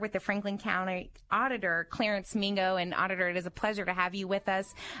 we're here with the Franklin County Auditor, Clarence Mingo. And Auditor, it is a pleasure to have you with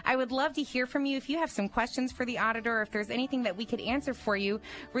us. I would love to hear from you. If you have some questions for the Auditor, or if there's anything that we could answer for you,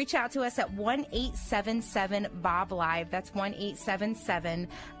 reach out to us at 1-877-BOB-LIVE. That's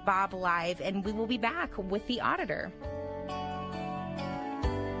 1-877-BOB-LIVE. And we will be back with the Auditor.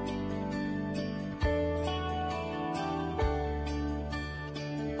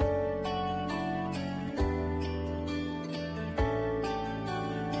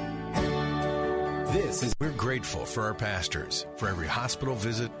 We're grateful for our pastors, for every hospital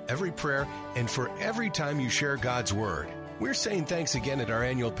visit, every prayer, and for every time you share God's Word. We're saying thanks again at our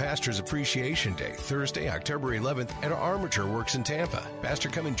annual Pastors Appreciation Day, Thursday, October 11th, at our Armature Works in Tampa. Pastor,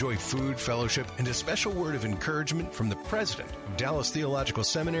 come enjoy food, fellowship, and a special word of encouragement from the president of Dallas Theological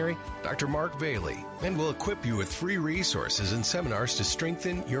Seminary, Dr. Mark Bailey, and we'll equip you with free resources and seminars to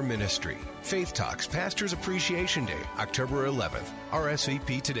strengthen your ministry. Faith Talks Pastors Appreciation Day, October 11th.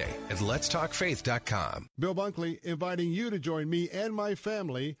 RSVP today at letstalkfaith.com. Bill Bunkley inviting you to join me and my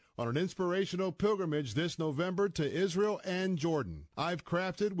family on an inspirational pilgrimage this November to Israel and Jordan. I've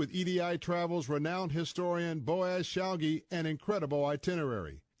crafted with EDI Travel's renowned historian Boaz Shalgi an incredible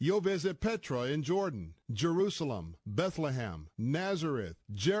itinerary. You'll visit Petra in Jordan, Jerusalem, Bethlehem, Nazareth,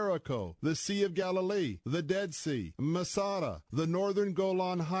 Jericho, the Sea of Galilee, the Dead Sea, Masada, the northern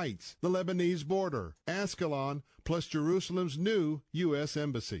Golan Heights, the Lebanese border, Ascalon, plus Jerusalem's new U.S.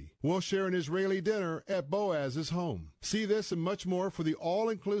 Embassy. We'll share an Israeli dinner at Boaz's home. See this and much more for the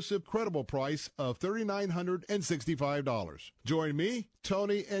all-inclusive credible price of $3,965. Join me,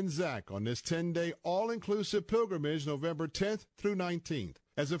 Tony, and Zach on this 10-day all-inclusive pilgrimage November 10th through 19th.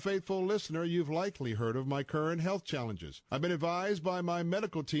 As a faithful listener, you've likely heard of my current health challenges. I've been advised by my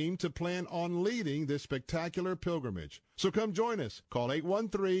medical team to plan on leading this spectacular pilgrimage. So come join us. Call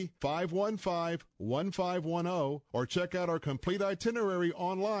 813-515-1510 or check out our complete itinerary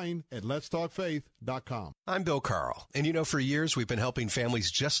online at letstalkfaith.com. I'm Bill Carl, and for years we've been helping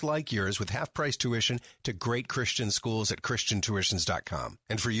families just like yours with half-price tuition to great Christian schools at ChristianTuitions.com.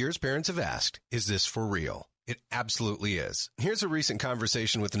 And for years, parents have asked, is this for real? It absolutely is. Here's a recent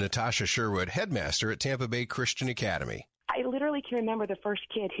conversation with Natasha Sherwood, headmaster at Tampa Bay Christian Academy. I literally can remember the first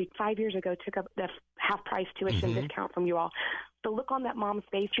kid who 5 years ago took up the half-price tuition discount from you all. The look on that mom's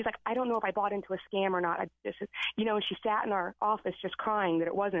face, she's like, I don't know if I bought into a scam or not. She sat in our office just crying that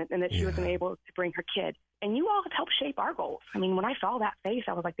it wasn't and that she wasn't able to bring her kid. And you all have helped shape our goals. I mean, when I saw that face,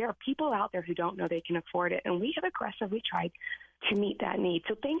 I was like, there are people out there who don't know they can afford it. And we have aggressively tried to meet that need.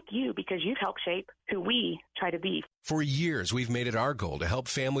 So thank you, because you've helped shape who we try to be. For years, we've made it our goal to help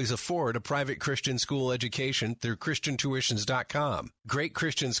families afford a private Christian school education through ChristianTuitions.com. Great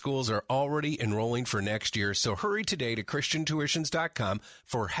Christian schools are already enrolling for next year, so hurry today to ChristianTuitions.com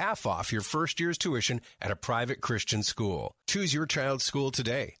for half off your first year's tuition at a private Christian school. Choose your child's school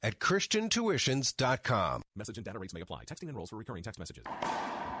today at ChristianTuitions.com. Message and data rates may apply. Texting enrolls for recurring text messages.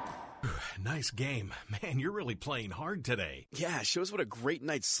 Nice game. Man, you're really playing hard today. Yeah, shows what a great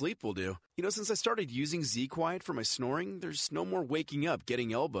night's sleep will do. Since I started using Z-Quiet for my snoring, there's no more waking up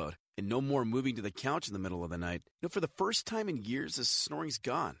getting elbowed and no more moving to the couch in the middle of the night. For the first time in years, the snoring's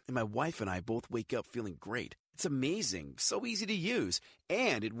gone, and my wife and I both wake up feeling great. It's amazing, so easy to use,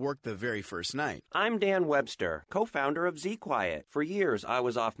 and it worked the very first night. I'm Dan Webster, co-founder of Z-Quiet. For years, I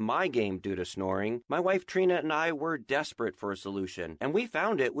was off my game due to snoring. My wife Trina and I were desperate for a solution, and we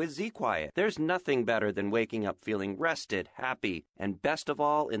found it with Z-Quiet. There's nothing better than waking up feeling rested, happy, and best of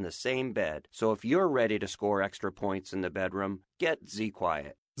all, in the same bed. So if you're ready to score extra points in the bedroom, get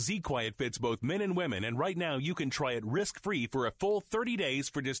Z-Quiet. Z-Quiet fits both men and women, and right now you can try it risk-free for a full 30 days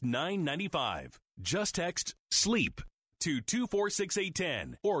for just $9.95. Just text SLEEP to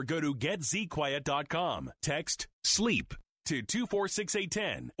 246810 or go to getzquiet.com. Text SLEEP to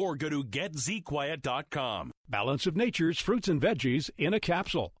 246810 or go to getzquiet.com. Balance of Nature's fruits and veggies in a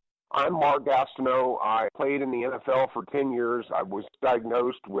capsule. I'm Mark Gastineau. I played in the NFL for 10 years. I was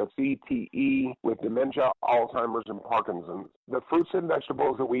diagnosed with CTE, with dementia, Alzheimer's, and Parkinson's. The fruits and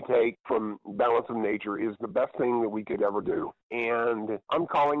vegetables that we take from Balance of Nature is the best thing that we could ever do. And I'm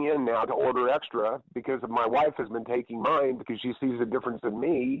calling in now to order extra because my wife has been taking mine because she sees a difference in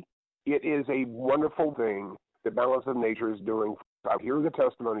me. It is a wonderful thing that Balance of Nature is doing. I hear the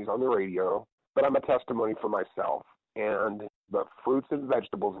testimonies on the radio, but I'm a testimony for myself. And the fruits and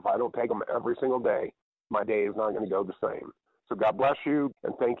vegetables, if I don't take them every single day, my day is not going to go the same. So God bless you,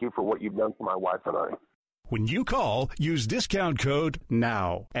 and thank you for what you've done for my wife and I. When you call, use discount code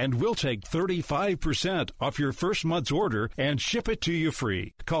NOW, and we'll take 35% off your first month's order and ship it to you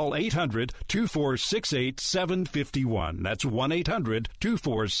free. Call 800-2468-751. That's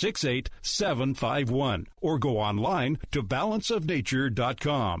 1-800-2468-751. Or go online to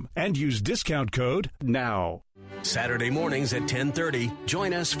balanceofnature.com and use discount code NOW. Saturday mornings at 10:30,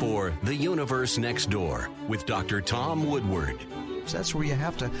 join us for The Universe Next Door with Dr. Tom Woodward. So that's where you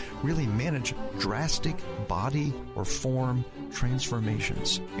have to really manage drastic body or form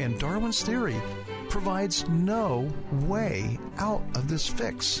transformations. And Darwin's theory provides no way out of this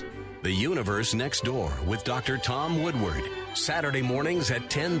fix. The Universe Next Door with Dr. Tom Woodward. Saturday mornings at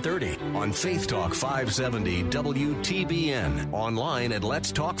 10:30 on Faith Talk 570 WTBN. Online at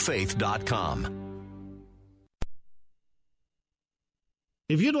letstalkfaith.com.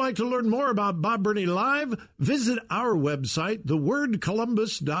 If you'd like to learn more about Bob Burney Live, visit our website,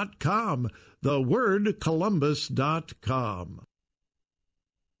 thewordcolumbus.com. Thewordcolumbus.com.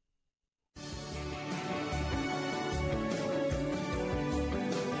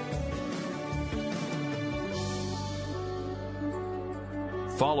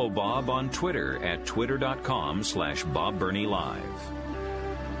 Follow Bob on Twitter at twitter.com/BobBurneyLive.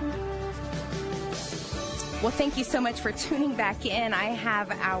 Well, thank you so much for tuning back in. I have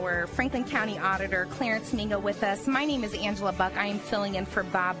our Franklin County Auditor, Clarence Mingo, with us. My name is Angela Buck. I am filling in for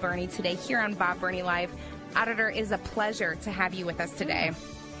Bob Burney today here on Bob Burney Live. Auditor, it is a pleasure to have you with us today.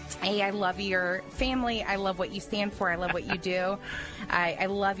 Hey, I love your family. I love what you stand for. I love what you do. I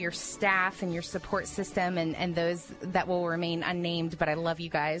love your staff and your support system and those that will remain unnamed, but I love you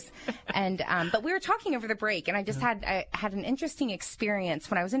guys. And but we were talking over the break, and I just had an interesting experience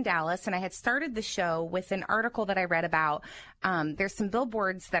when I was in Dallas, and I had started the show with an article that I read about. There's some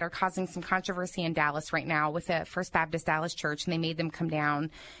billboards that are causing some controversy in Dallas right now with the First Baptist Dallas Church, and they made them come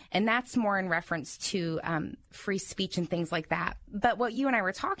down. And that's more in reference to free speech and things like that. But what you and I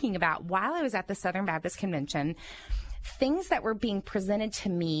were talking about while I was at the Southern Baptist Convention, things that were being presented to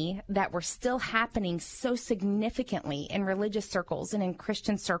me that were still happening so significantly in religious circles and in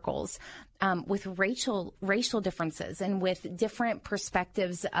Christian circles, with racial differences and with different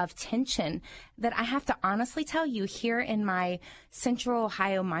perspectives of tension, that I have to honestly tell you, here in my Central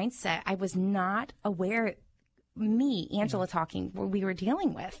Ohio mindset, I was not aware. Me, Angela, talking, what we were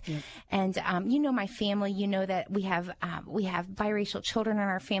dealing with. Yeah. And, you know, my family, you know that we have biracial children in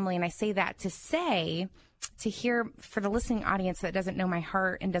our family. And I say that to hear for the listening audience that doesn't know my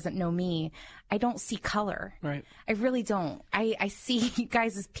heart and doesn't know me, I don't see color. Right. I really don't. I see you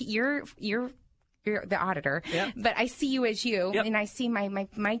guys as, you're the auditor, yep. But I see you as you, yep. And I see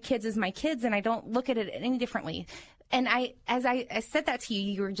my kids as my kids, and I don't look at it any differently. And as I said that to you,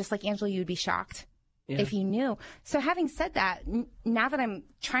 you were just like, Angela, you'd be shocked. Yeah. If you knew. So having said that, now that I'm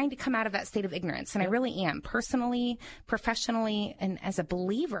trying to come out of that state of ignorance, and I really am, personally, professionally, and as a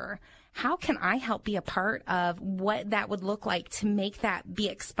believer, how can I help be a part of what that would look like to make that be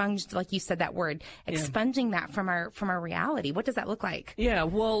expunged, like you said that word, expunging that from our reality? What does that look like? Yeah,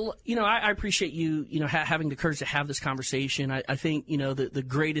 well, you know, I appreciate you know, having the courage to have this conversation. I think, you know, the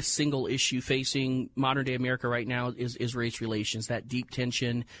greatest single issue facing modern-day America right now is race relations, that deep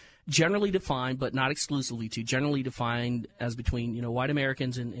tension, generally defined, but not exclusively generally defined as between, you know, white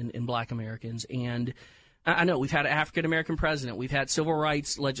Americans and black Americans. And I know we've had an African-American president. We've had civil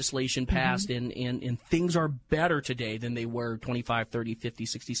rights legislation passed, mm-hmm. and things are better today than they were 25, 30, 50,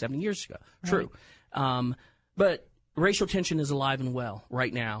 60, 70 years ago. Right. True. But racial tension is alive and well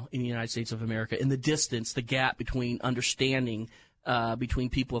right now in the United States of America. In the distance, the gap between understanding between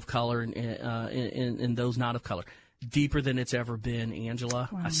people of color and those not of color, deeper than it's ever been, Angela.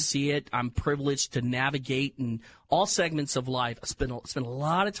 Wow. I see it. I'm privileged to navigate in all segments of life. I spend a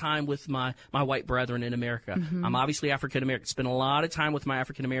lot of time with my white brethren in America. Mm-hmm. I'm obviously African American. Spend a lot of time with my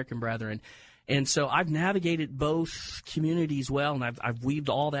African American brethren. And so I've navigated both communities well, and I've weaved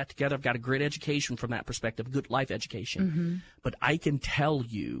all that together. I've got a great education from that perspective, good life education. Mm-hmm. But I can tell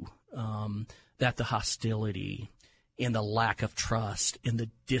you that the hostility and the lack of trust and the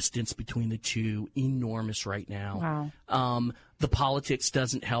distance between the two, enormous right now. Wow. The politics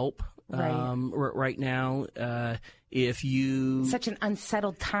doesn't help right now. Such an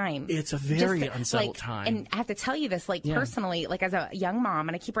unsettled time. It's a very unsettled time. And I have to tell you this, personally, as a young mom,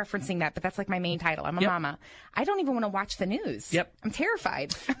 and I keep referencing that, but that's my main title. I'm a mama. I don't even want to watch the news. Yep. I'm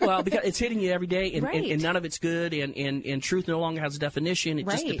terrified. Well, because it's hitting you every day, and none of it's good, and truth no longer has a definition. It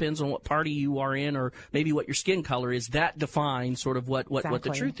just depends on what party you are in, or maybe what your skin color is. That defines sort of what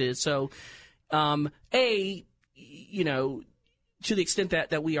the truth is. So, to the extent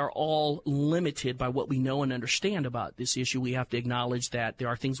that we are all limited by what we know and understand about this issue, we have to acknowledge that there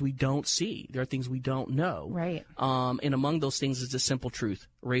are things we don't see. There are things we don't know. Right. And among those things is the simple truth.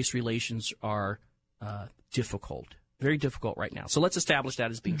 Race relations are difficult, very difficult right now. So let's establish that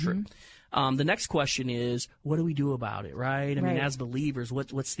as being true. The next question is, what do we do about it, right? I mean, as believers,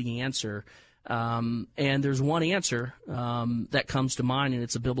 what's the answer? And there's one answer that comes to mind, and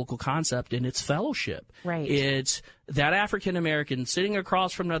it's a biblical concept, and it's fellowship. Right. It's that African American sitting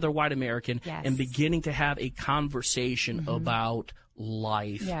across from another white American and beginning to have a conversation about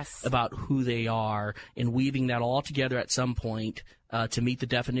life, about who they are, and weaving that all together at some point to meet the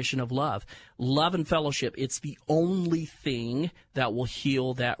definition of love. Love and fellowship, it's the only thing that will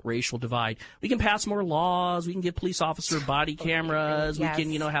heal that racial divide. We can pass more laws, we can give police officer body cameras, we can,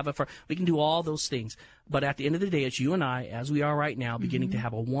 we can do all those things. But at the end of the day, it's you and I, as we are right now, beginning to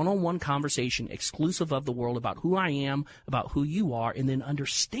have a one-on-one conversation exclusive of the world about who I am, about who you are, and then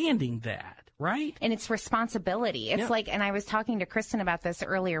understanding that. Right. And it's responsibility. It's and I was talking to Kristen about this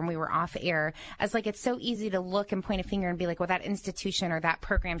earlier and we were off air. As it's so easy to look and point a finger and be like, well, that institution or that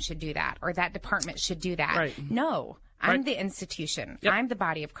program should do that or that department should do that. Right. No. I'm the institution. Yep. I'm the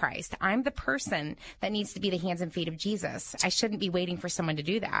body of Christ. I'm the person that needs to be the hands and feet of Jesus. I shouldn't be waiting for someone to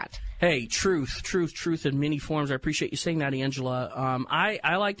do that. Hey, truth in many forms. I appreciate you saying that, Angela.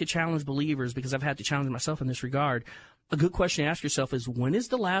 I like to challenge believers because I've had to challenge myself in this regard. A good question to ask yourself is, when is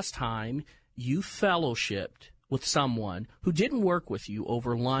the last time you fellowshipped with someone who didn't work with you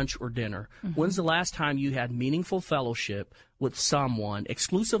over lunch or dinner? When's the last time you had meaningful fellowship with someone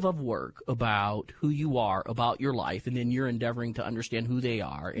exclusive of work about who you are, about your life, and then you're endeavoring to understand who they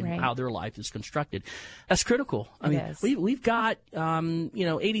are and how their life is constructed? That's critical. I mean, we've got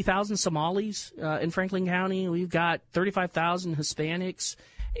 80,000 Somalis in Franklin County. We've got 35,000 Hispanics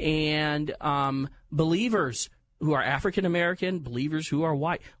and believers who are African American, believers who are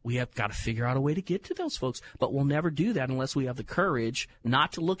white. We have got to figure out a way to get to those folks, but we'll never do that unless we have the courage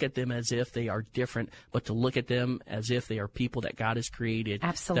not to look at them as if they are different, but to look at them as if they are people that God has created.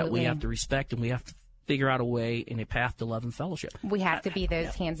 Absolutely. That we have to respect, and we have to figure out a way in a path to love and fellowship. We have to be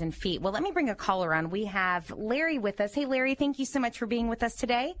those hands and feet. Well, let me bring a caller on. We have Larry with us. Hey, Larry, thank you so much for being with us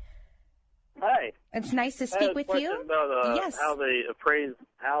today. Hi. It's nice to speak with you. About, how they appraise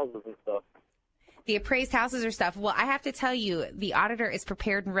houses and stuff. The appraised houses or stuff. Well, I have to tell you, the auditor is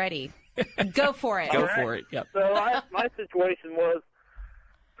prepared and ready. Go for it. Go for it. Yep. So my situation was,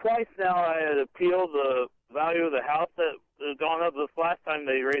 twice now I had appealed the value of the house that has gone up. This last time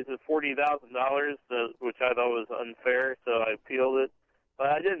they raised it $40,000, which I thought was unfair, so I appealed it.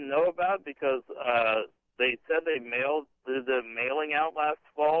 But I didn't know about it because they said they did the mailing out last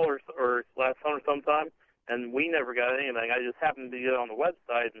fall or last summer sometime, and we never got anything. I just happened to get on the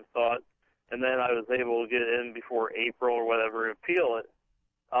website and saw it. And then I was able to get in before April or whatever and appeal it.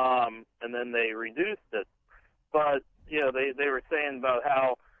 And then they reduced it. But, they were saying about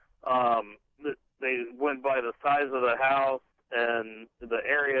how they went by the size of the house and the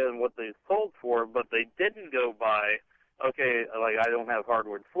area and what they sold for, but they didn't go by, I don't have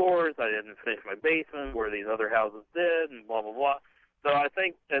hardwood floors, I didn't finish my basement where these other houses did, and blah, blah, blah. So I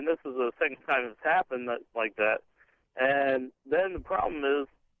think, and this is the second time it's happened like that. And then the problem is,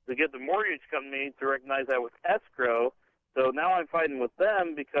 to get the mortgage company to recognize that with escrow. So now I'm fighting with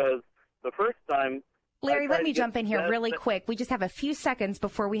them because the first time... Larry, let me jump in here really quick. We just have a few seconds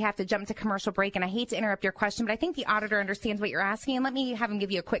before we have to jump to commercial break, and I hate to interrupt your question, but I think the auditor understands what you're asking, and let me have him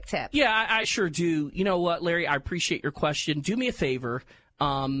give you a quick tip. Yeah, I sure do. You know what, Larry, I appreciate your question. Do me a favor.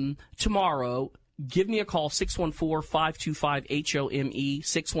 Tomorrow, give me a call, 614-525-HOME,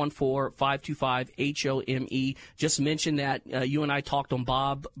 614-525-HOME. Just mention that you and I talked on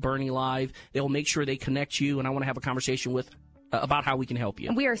Bob Burney Live. They'll make sure they connect you, and I want to have a conversation with about how we can help you.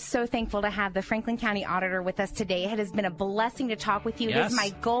 We are so thankful to have the Franklin County Auditor with us today. It has been a blessing to talk with you. Yes. It is my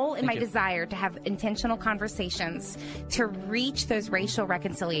goal and my desire to have intentional conversations to reach those racial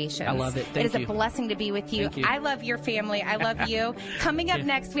reconciliations. I love it. Thank you. It is you. a blessing to be with you. I love your family. I love you. Coming up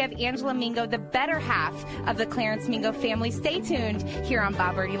next, we have Angela Mingo, the better half of the Clarence Mingo family. Stay tuned here on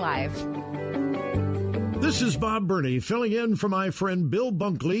Bob Burney Live. This is Bob Burney filling in for my friend Bill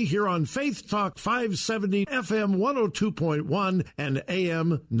Bunkley here on Faith Talk 570 FM 102.1 and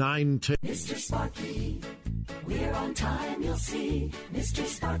AM 910. Mr. Sparky, we're on time, you'll see. Mr.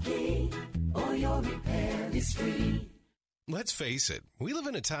 Sparky, or your repair is free. Let's face it, we live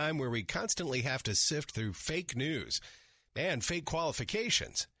in a time where we constantly have to sift through fake news and fake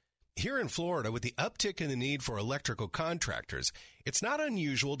qualifications. Here in Florida, with the uptick in the need for electrical contractors, it's not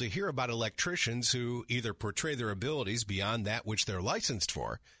unusual to hear about electricians who either portray their abilities beyond that which they're licensed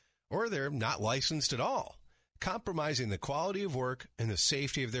for, or they're not licensed at all, compromising the quality of work and the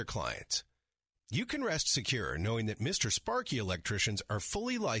safety of their clients. You can rest secure knowing that Mr. Sparky electricians are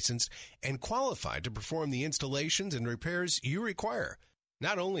fully licensed and qualified to perform the installations and repairs you require.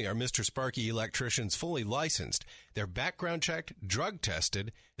 Not only are Mr. Sparky electricians fully licensed, they're background checked, drug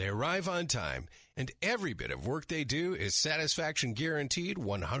tested, they arrive on time, and every bit of work they do is satisfaction guaranteed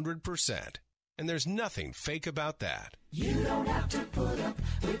 100%. And there's nothing fake about that. You don't have to put up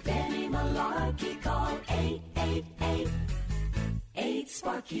with any malarkey. Call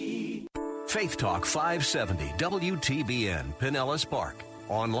 888-8-SPARKY. Faith Talk 570 WTBN Pinellas Park.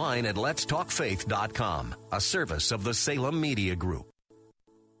 Online at letstalkfaith.com, a service of the Salem Media Group.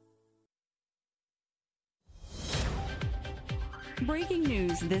 Breaking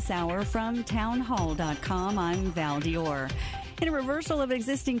news this hour from townhall.com. I'm Val Dior. In a reversal of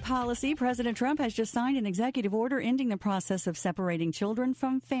existing policy, President Trump has just signed an executive order ending the process of separating children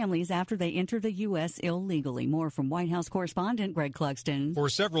from families after they enter the U.S. illegally. More from White House correspondent Greg Clugston. For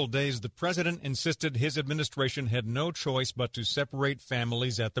several days, the president insisted his administration had no choice but to separate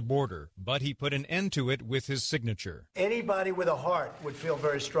families at the border. But he put an end to it with his signature. Anybody with a heart would feel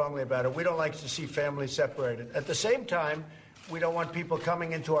very strongly about it. We don't like to see families separated. At the same time, we don't want people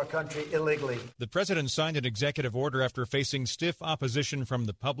coming into our country illegally. The president signed an executive order after facing stiff opposition from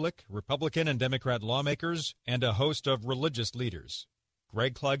the public, Republican and Democrat lawmakers, and a host of religious leaders.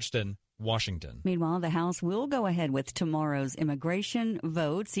 Greg Clugston, Washington. Meanwhile, the House will go ahead with tomorrow's immigration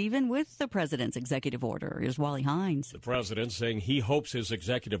votes, even with the president's executive order. Here's Wally Hines. The president saying he hopes his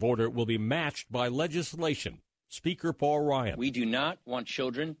executive order will be matched by legislation. Speaker Paul Ryan. We do not want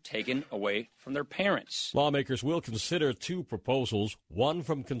children taken away from their parents. Lawmakers will consider two proposals, one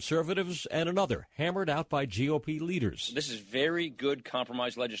from conservatives and another hammered out by GOP leaders. This is very good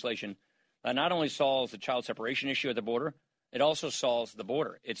compromise legislation that not only solves the child separation issue at the border, it also solves the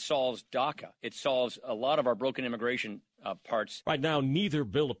border. It solves DACA. It solves a lot of our broken immigration parts. Right now, neither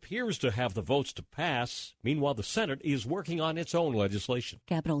bill appears to have the votes to pass. Meanwhile, the Senate is working on its own legislation.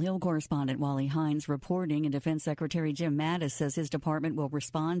 Capitol Hill correspondent Wally Hines reporting, and Defense Secretary Jim Mattis says his department will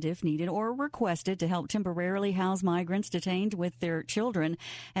respond if needed or requested to help temporarily house migrants detained with their children,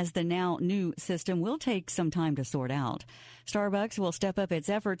 as the now new system will take some time to sort out. Starbucks will step up its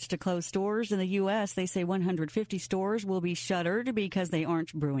efforts to close stores in the U.S. They say 150 stores will be shuttered because they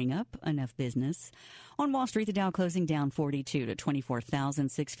aren't brewing up enough business. On Wall Street, the Dow closing down 42 to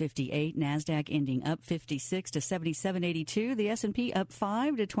 24,658. NASDAQ ending up 56 to 7782. The S&P up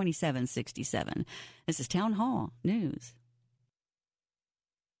 5 to 2767. This is Town Hall News.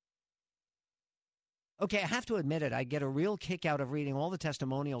 Okay, I have to admit it. I get a real kick out of reading all the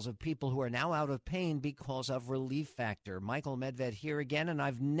testimonials of people who are now out of pain because of Relief Factor. Michael Medved here again, and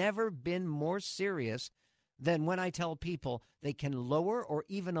I've never been more serious than when I tell people they can lower or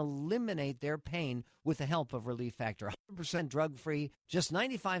even eliminate their pain with the help of Relief Factor. 100% drug-free, just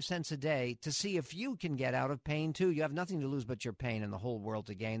 95 cents a day to see if you can get out of pain, too. You have nothing to lose but your pain and the whole world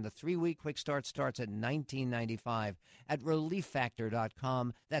to gain. The 3-week quick start starts at $19.95 at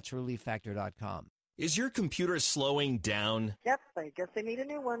ReliefFactor.com. That's ReliefFactor.com. Is your computer slowing down? Yep, I guess I need a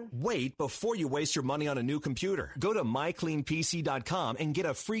new one. Wait before you waste your money on a new computer. Go to mycleanpc.com and get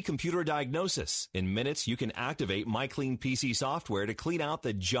a free computer diagnosis. In minutes, you can activate MyCleanPC software to clean out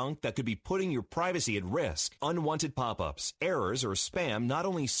the junk that could be putting your privacy at risk. Unwanted pop-ups, errors, or spam not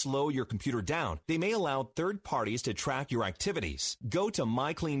only slow your computer down, they may allow third parties to track your activities. Go to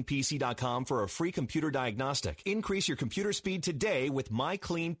mycleanpc.com for a free computer diagnostic. Increase your computer speed today with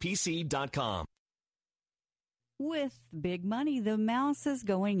mycleanpc.com. With big money, the mouse is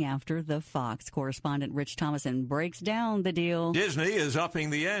going after the fox. Correspondent Rich Thomason breaks down the deal. Disney is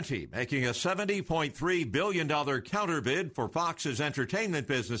upping the ante, making a $70.3 billion counterbid for Fox's entertainment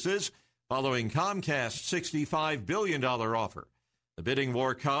businesses following Comcast's $65 billion offer. The bidding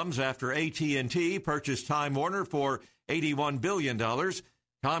war comes after AT&T purchased Time Warner for $81 billion.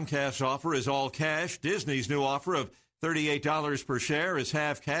 Comcast's offer is all cash. Disney's new offer of $38 per share is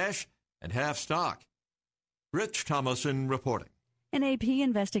half cash and half stock. Rich Thomason reporting. An AP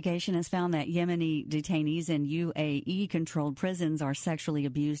investigation has found that Yemeni detainees in UAE-controlled prisons are sexually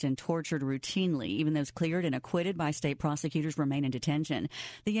abused and tortured routinely. Even those cleared and acquitted by state prosecutors remain in detention.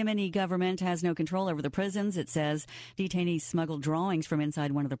 The Yemeni government has no control over the prisons. It says detainees smuggled drawings from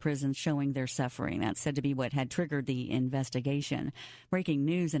inside one of the prisons showing their suffering. That's said to be what had triggered the investigation. Breaking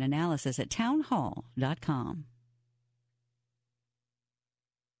news and analysis at townhall.com.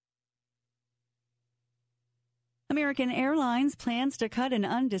 American Airlines plans to cut an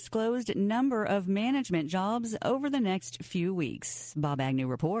undisclosed number of management jobs over the next few weeks. Bob Agnew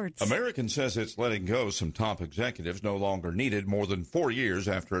reports. American says it's letting go some top executives no longer needed more than 4 years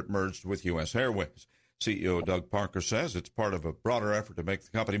after it merged with U.S. Airways. CEO Doug Parker says it's part of a broader effort to make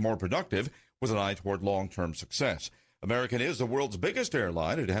the company more productive with an eye toward long-term success. American is the world's biggest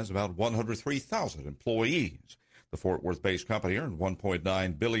airline. It has about 103,000 employees. The Fort Worth-based company earned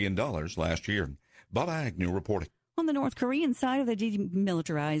 $1.9 billion last year. Bob Agnew reporting. On the North Korean side of the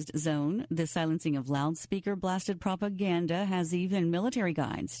demilitarized zone, the silencing of loudspeaker blasted propaganda has even military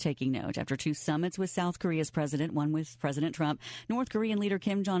guides taking note. After 2 summits with South Korea's president, one with President Trump, North Korean leader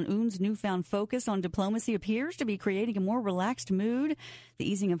Kim Jong-un's newfound focus on diplomacy appears to be creating a more relaxed mood. The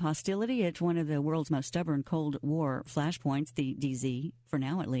easing of hostility at one of the world's most stubborn Cold War flashpoints, the DZ, for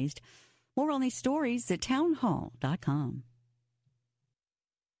now at least. More on these stories at townhall.com.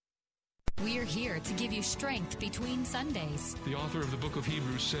 We're here to give you strength between Sundays. The author of the book of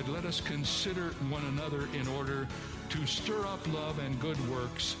Hebrews said, "Let us consider one another in order to stir up love and good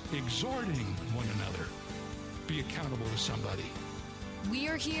works, exhorting one another." Be accountable to somebody. We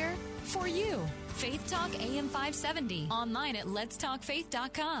are here for you. Faith Talk AM 570. Online at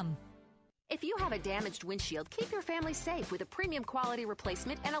letstalkfaith.com. If you have a damaged windshield, keep your family safe with a premium quality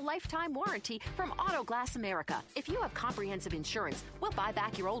replacement and a lifetime warranty from Auto Glass America. If you have comprehensive insurance, we'll buy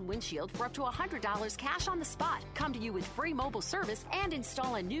back your old windshield for up to $100 cash on the spot. Come to you with free mobile service and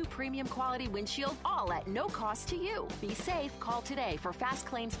install a new premium quality windshield, all at no cost to you. Be safe. Call today for fast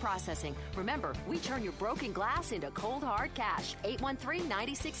claims processing. Remember, we turn your broken glass into cold, hard cash.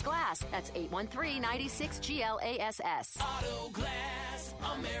 813-96-GLASS. That's 813-96-GLASS. Auto Glass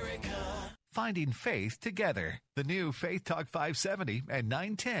America. Finding faith together. The new Faith Talk 570 and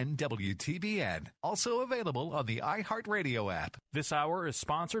 910 WTBN. Also available on the iHeartRadio app. This hour is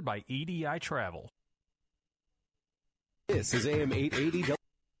sponsored by EDI Travel. This is AM 880.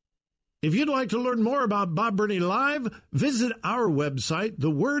 If you'd like to learn more about Bob Burney Live, visit our website,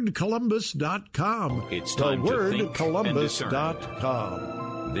 thewordcolumbus.com. It's time to think thewordcolumbus.com. and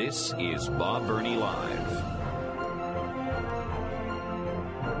discern. This is Bob Burney Live.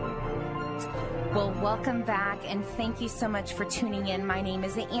 Well, welcome back, and thank you so much for tuning in. My name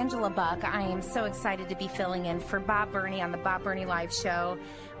is Angela Buck. I am so excited to be filling in for Bob Burney on the Bob Burney Live show.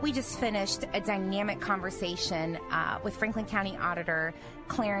 We just finished a dynamic conversation with Franklin County Auditor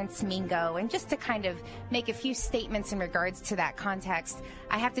Clarence Mingo, and just to kind of make a few statements in regards to that context,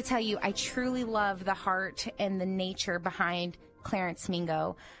 I have to tell you, I truly love the heart and the nature behind Clarence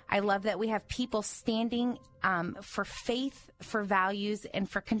Mingo. I love that we have people standing for faith, for values, and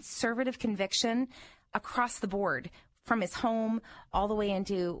for conservative conviction across the board, from his home all the way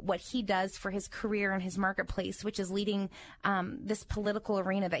into what he does for his career and his marketplace, which is leading this political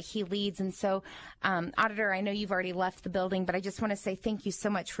arena that he leads. And so, Auditor, I know you've already left the building, but I just want to say thank you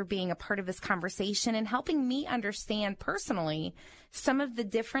so much for being a part of this conversation and helping me understand personally some of the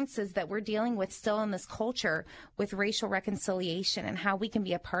differences that we're dealing with still in this culture with racial reconciliation and how we can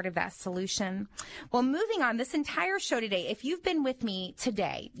be a part of that solution. Well, moving on, this entire show today, if you've been with me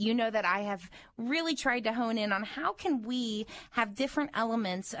today, you know that I have really tried to hone in on how can we have different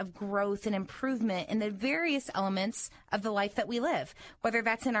elements of growth and improvement in the various elements of the life that we live, whether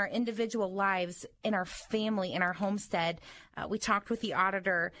that's in our individual lives, in our family, in our homestead. We talked with the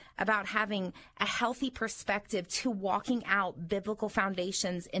auditor about having a healthy perspective to walking out biblical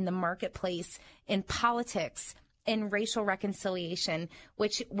foundations in the marketplace, in politics, in racial reconciliation,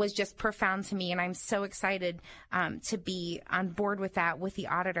 which was just profound to me. And I'm so excited to be on board with that with the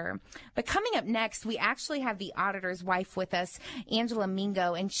auditor. But coming up next, we actually have the auditor's wife with us, Angela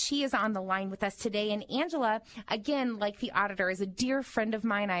Mingo, and she is on the line with us today. And Angela, again, like the auditor, is a dear friend of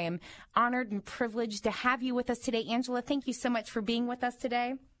mine. I am honored and privileged to have you with us today. Angela, thank you so much for being with us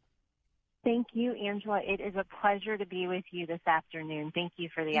today. Thank you, Angela. It is a pleasure to be with you this afternoon. Thank you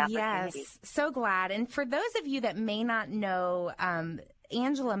for the opportunity. Yes, so glad. And for those of you that may not know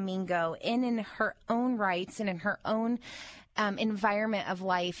Angela Mingo, in her own rights and in her own environment of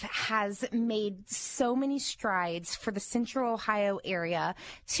life, has made so many strides for the Central Ohio area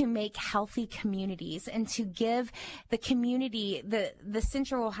to make healthy communities and to give the community, the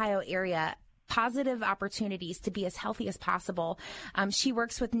Central Ohio area, positive opportunities to be as healthy as possible. She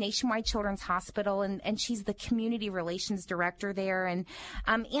works with Nationwide Children's Hospital, and she's the community relations director there. And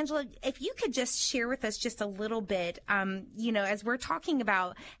Angela, if you could just share with us just a little bit, as we're talking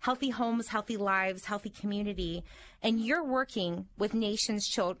about healthy homes, healthy lives, healthy community, and you're working with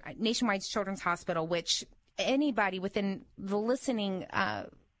Nationwide Children's Hospital, which anybody within the listening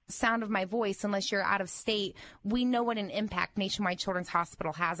sound of my voice, unless you're out of state, we know what an impact Nationwide Children's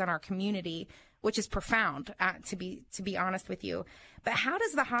Hospital has on our community, which is profound, to be honest with you. But how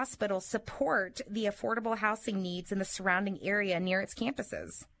does the hospital support the affordable housing needs in the surrounding area near its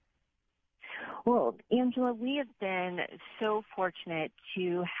campuses? Well, Angela, we have been so fortunate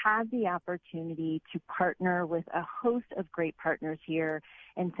to have the opportunity to partner with a host of great partners here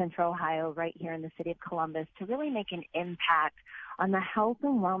in Central Ohio, right here in the city of Columbus, to really make an impact on the health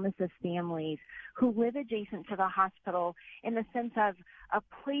and wellness of families who live adjacent to the hospital, in the sense of a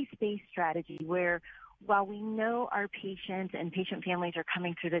place-based strategy where, while we know our patients and patient families are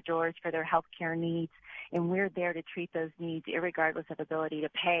coming through the doors for their health care needs, and we're there to treat those needs irregardless of ability to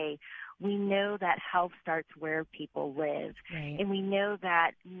pay, we know that health starts where people live. Right. And we know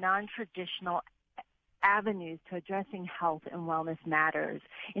that non-traditional avenues to addressing health and wellness matters.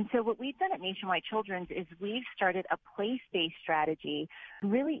 And so what we've done at Nationwide Children's is we've started a place-based strategy,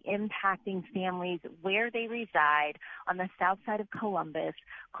 really impacting families where they reside on the south side of Columbus,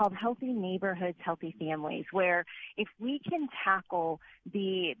 called Healthy Neighborhoods, Healthy Families, where if we can tackle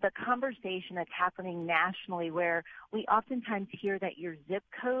the conversation that's happening nationally, where we oftentimes hear that your zip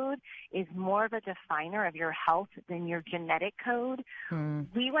code is more of a definer of your health than your genetic code,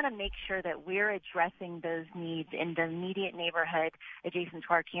 we want to make sure that we're addressing those needs in the immediate neighborhood adjacent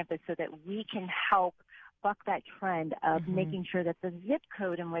to our campus, so that we can help buck that trend of making sure that the zip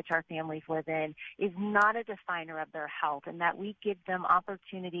code in which our families live in is not a definer of their health, and that we give them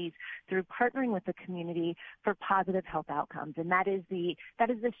opportunities through partnering with the community for positive health outcomes. And that is the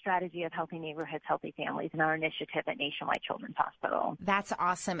strategy of Healthy Neighborhoods, Healthy Families, and our initiative at Nationwide Children's Hospital. That's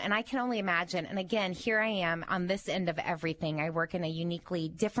awesome. And I can only imagine, and again, here I am on this end of everything. I work in a uniquely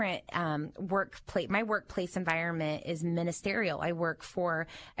different workplace. My workplace environment is ministerial. I work for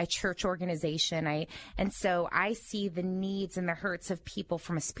a church organization. And so I see the needs and the hurts of people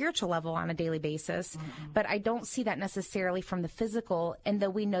from a spiritual level on a daily basis, but I don't see that necessarily from the physical, and though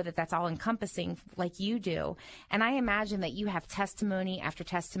we know that that's all encompassing like you do. And I imagine that you have testimony after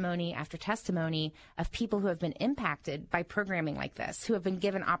testimony after testimony of people who have been impacted by programming like this, who have been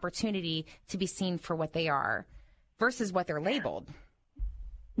given opportunity to be seen for what they are versus what they're labeled.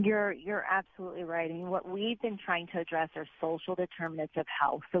 You're absolutely right. I mean, what we've been trying to address are social determinants of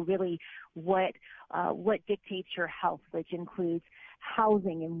health. So really what dictates your health, which includes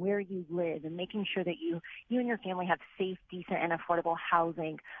housing and where you live, and making sure that you and your family have safe, decent, and affordable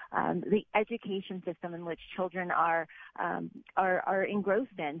housing, the education system in which children are engrossed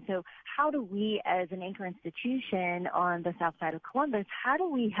in. So how do we, as an anchor institution on the south side of Columbus, how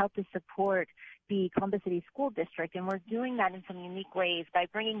do we help to support the Columbus City School District? And we're doing that in some unique ways by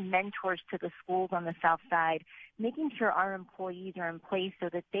bringing mentors to the schools on the south side, making sure our employees are in place so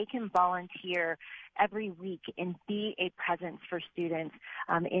that they can volunteer every week and be a presence for students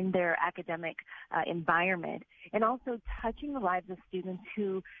in their academic environment, and also touching the lives of students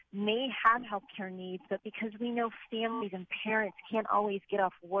who may have healthcare needs, but because we know families and parents can't always get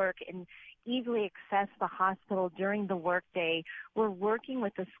off work and easily access the hospital during the workday, we're working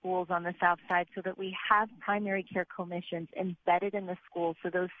with the schools on the south side so that we have primary care clinicians embedded in the schools, so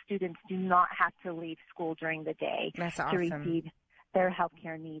those students do not have to leave school during the day to receive their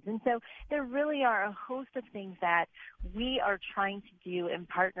healthcare needs. And so there really are a host of things that we are trying to do in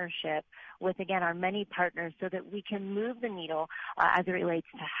partnership with, again, our many partners, so that we can move the needle as it relates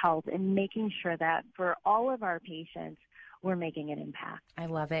to health, and making sure that for all of our patients, we're making an impact. I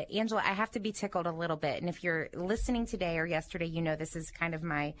love it. Angela, I have to be tickled a little bit. And if you're listening today or yesterday, you know this is kind of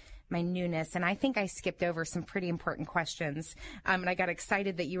my newness. And I think I skipped over some pretty important questions. And I got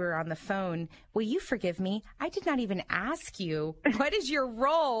excited that you were on the phone. Will you forgive me? I did not even ask you, what is your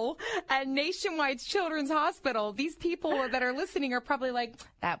role at Nationwide Children's Hospital? These people that are listening are probably like,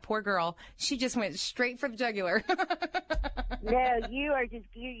 that poor girl, she just went straight for the jugular. No, you are just,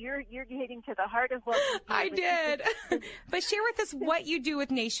 you're hitting to the heart of what I did. But share with us what you do with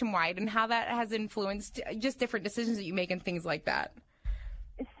Nationwide and how that has influenced just different decisions that you make and things like that.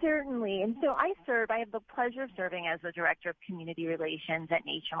 Certainly. And so I have the pleasure of serving as the Director of Community Relations at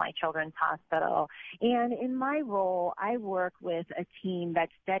Nationwide Children's Hospital. And in my role, I work with a team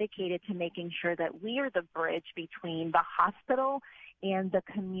that's dedicated to making sure that we are the bridge between the hospital and the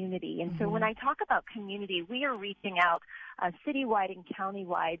community. And so when I talk about community, we are reaching out citywide and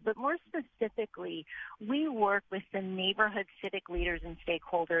countywide, but more specifically, we work with the neighborhood civic leaders and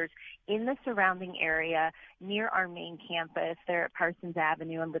stakeholders in the surrounding area near our main campus there at Parsons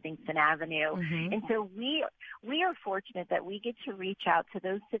Avenue and Livingston Avenue. And so we are fortunate that we get to reach out to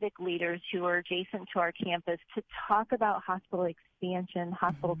those civic leaders who are adjacent to our campus to talk about hospital expansion,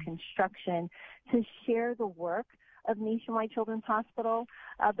 hospital construction, to share the work of Nationwide Children's Hospital,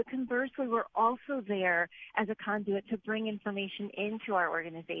 but conversely, we're also there as a conduit to bring information into our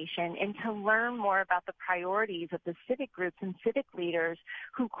organization and to learn more about the priorities of the civic groups and civic leaders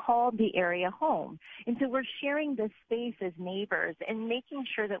who called the area home. And so we're sharing this space as neighbors and making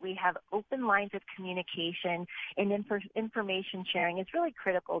sure that we have open lines of communication and information sharing is really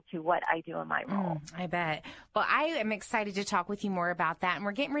critical to what I do in my role. I bet. Well, I am excited to talk with you more about that, and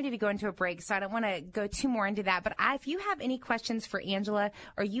we're getting ready to go into a break, so I don't want to go too more into that, but if you have any questions for Angela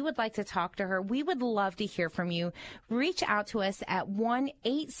or you would like to talk to her, we would love to hear from you. Reach out to us at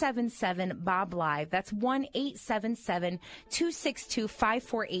 1-877-BOB-LIVE. That's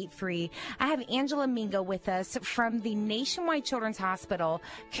 1-877-262-5483. I have Angela Mingo with us from the Nationwide Children's Hospital,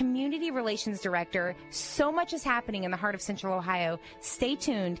 Community Relations Director. So much is happening in the heart of Central Ohio. Stay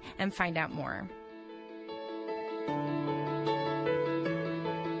tuned and find out more.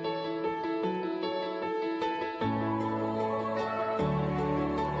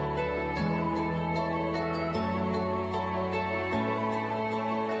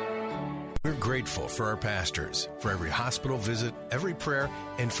 Grateful for our pastors, for every hospital visit, every prayer,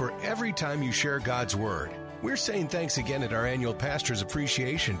 and for every time you share God's Word. We're saying thanks again at our annual Pastors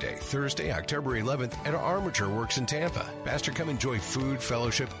Appreciation Day, Thursday, October 11th, at our Armature Works in Tampa. Pastor, come enjoy food,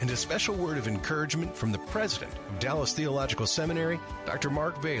 fellowship, and a special word of encouragement from the president of Dallas Theological Seminary, Dr.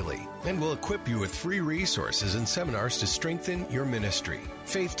 Mark Bailey. And we'll equip you with free resources and seminars to strengthen your ministry.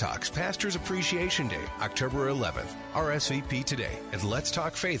 Faith Talks Pastors Appreciation Day, October 11th. RSVP today at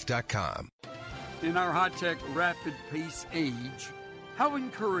letstalkfaith.com. In our high-tech, rapid pace age, how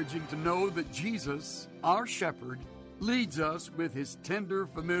encouraging to know that Jesus, our shepherd, leads us with his tender,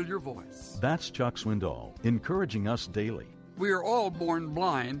 familiar voice. That's Chuck Swindoll, encouraging us daily. We are all born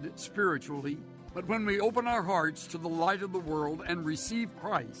blind spiritually, but when we open our hearts to the light of the world and receive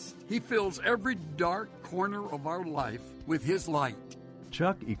Christ, he fills every dark corner of our life with his light.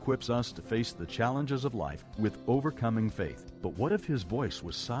 Chuck equips us to face the challenges of life with overcoming faith. But what if his voice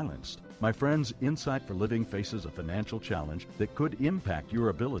was silenced? My friends, Insight for Living faces a financial challenge that could impact your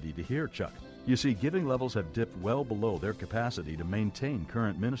ability to hear Chuck. You see, giving levels have dipped well below their capacity to maintain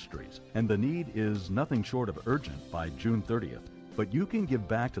current ministries, and the need is nothing short of urgent by June 30th. But you can give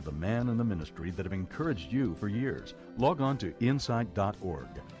back to the man and the ministry that have encouraged you for years. Log on to insight.org,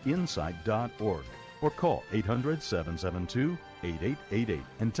 insight.org, or call 800-772-8888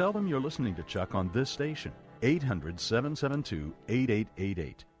 and tell them you're listening to Chuck on this station,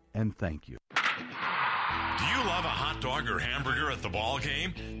 800-772-8888. And thank you. Do you love a hot dog or hamburger at the ball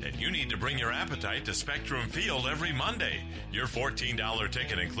game? Then you need to bring your appetite to Spectrum Field every Monday. Your $14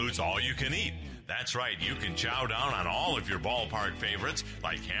 ticket includes all you can eat. That's right, you can chow down on all of your ballpark favorites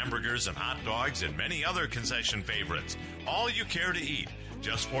like hamburgers and hot dogs and many other concession favorites. All you care to eat.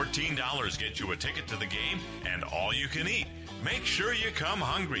 Just $14 gets you a ticket to the game and all you can eat. Make sure you come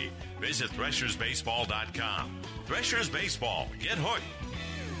hungry. Visit ThreshersBaseball.com. Threshers Baseball. Get hooked.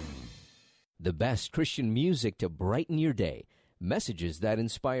 The best Christian music to brighten your day. Messages that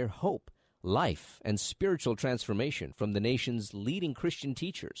inspire hope, life, and spiritual transformation from the nation's leading Christian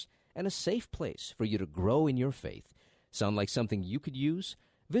teachers. And a safe place for you to grow in your faith. Sound like something you could use?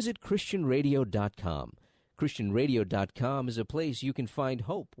 Visit ChristianRadio.com. ChristianRadio.com is a place you can find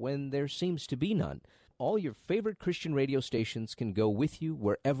hope when there seems to be none. All your favorite Christian radio stations can go with you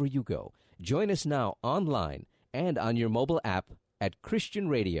wherever you go. Join us now online and on your mobile app at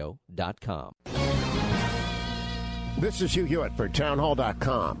ChristianRadio.com. This is Hugh Hewitt for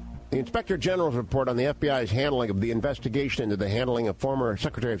Townhall.com. The Inspector General's report on the FBI's handling of the investigation into the handling of former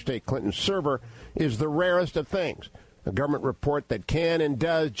Secretary of State Clinton's server is the rarest of things. A government report that can and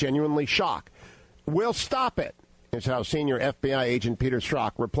does genuinely shock. We'll stop it, is how senior FBI agent Peter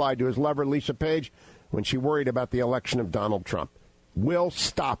Strzok replied to his lover Lisa Page when she worried about the election of Donald Trump. We'll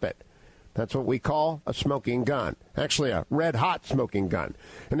stop it. That's what we call a smoking gun. Actually, a red-hot smoking gun.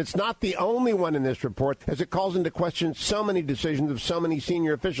 And it's not the only one in this report, as it calls into question so many decisions of so many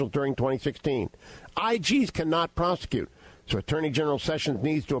senior officials during 2016. IGs cannot prosecute, so Attorney General Sessions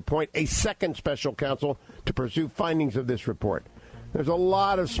needs to appoint a second special counsel to pursue findings of this report. There's a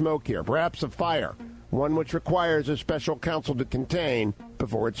lot of smoke here, perhaps a fire, one which requires a special counsel to contain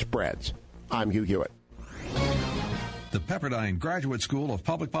before it spreads. I'm Hugh Hewitt. The Pepperdine Graduate School of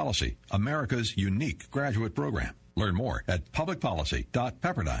Public Policy, America's unique graduate program. Learn more at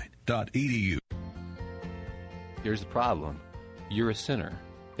publicpolicy.pepperdine.edu. Here's the problem. You're a sinner,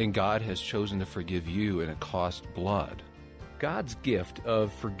 and God has chosen to forgive you, and it cost blood. God's gift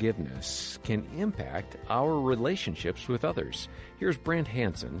of forgiveness can impact our relationships with others. Here's Brent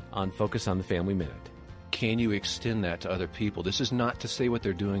Hansen on Focus on the Family Minute. Can you extend that to other people? This is not to say what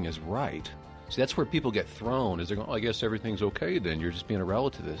they're doing is right. See, that's where people get thrown, is they're going, I guess everything's okay then. You're just being a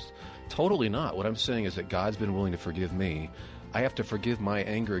relativist. Totally not. What I'm saying is that God's been willing to forgive me. I have to forgive my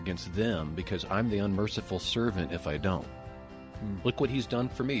anger against them because I'm the unmerciful servant if I don't. Look what he's done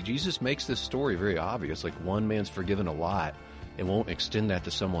for me. Jesus makes this story very obvious, like one man's forgiven a lot and won't extend that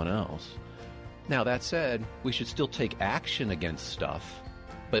to someone else. Now, that said, we should still take action against stuff,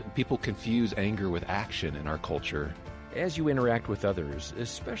 but people confuse anger with action in our culture. As you interact with others,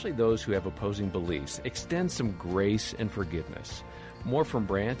 especially those who have opposing beliefs, extend some grace and forgiveness. More from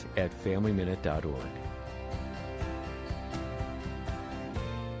Brant at FamilyMinute.org.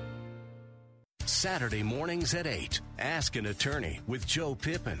 Saturday mornings at 8. Ask an Attorney with Joe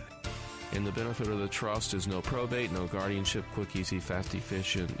Pippin. And the benefit of the trust is no probate, no guardianship, quick, easy, fast,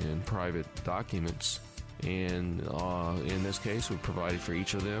 efficient, and private documents. And in this case, we provided for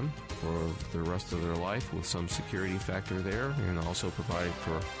each of them for the rest of their life with some security factor there, and also provided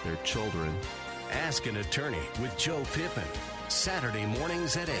for their children. Ask an Attorney with Joe Pippin. Saturday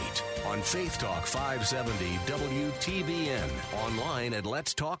mornings at 8 on Faith Talk 570 WTBN. Online at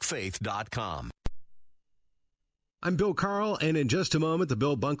letstalkfaith.com. I'm Bill Carl, and in just a moment, the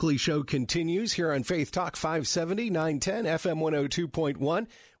Bill Bunkley Show continues here on Faith Talk 570, 910, FM 102.1.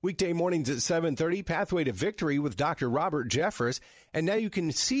 Weekday mornings at 7:30, Pathway to Victory with Dr. Robert Jeffress. And now you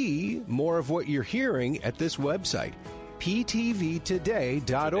can see more of what you're hearing at this website,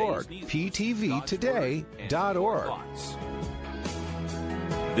 ptvtoday.org, ptvtoday.org.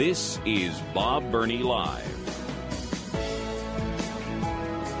 This is Bob Burney Live.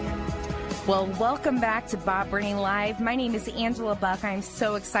 Well, welcome back to Bob Burney Live. My name is Angela Buck. I'm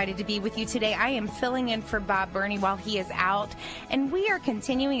so excited to be with you today. I am filling in for Bob Burney while he is out, and we are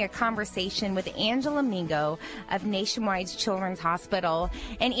continuing a conversation with Angela Mingo of Nationwide Children's Hospital.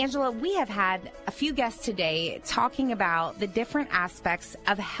 And Angela, we have had a few guests today talking about the different aspects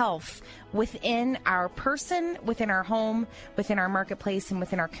of health within our person, within our home, within our marketplace, and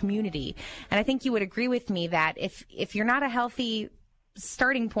within our community. And I think you would agree with me that if you're not a healthy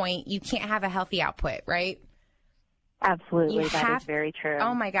starting point, you can't have a healthy output, right? Absolutely. That is very true.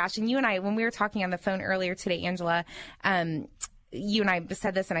 Oh my gosh. And you and I, when we were talking on the phone earlier today, Angela, you and I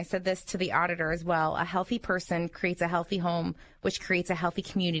said this, and I said this to the auditor as well. A healthy person creates a healthy home, which creates a healthy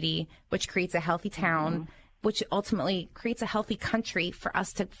community, which creates a healthy town, which ultimately creates a healthy country for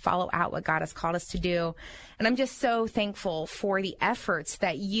us to follow out what God has called us to do. And I'm just so thankful for the efforts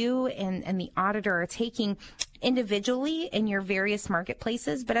that you and the auditor are taking individually in your various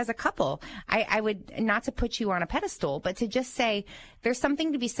marketplaces, but as a couple. I would, not to put you on a pedestal, but to just say there's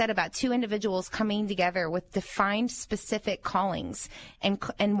something to be said about two individuals coming together with defined specific callings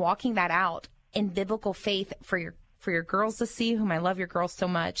and walking that out in biblical faith for your girls to see, whom I love your girls so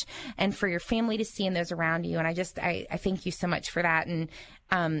much, and for your family to see and those around you. And I thank you so much for that. And,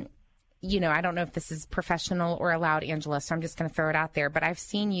 I don't know if this is professional or allowed, Angela, so I'm just going to throw it out there. But I've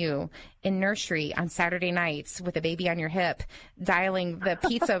seen you in nursery on Saturday nights with a baby on your hip, dialing the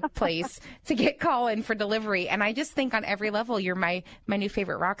pizza place to get call-in for delivery. And I just think on every level, you're my new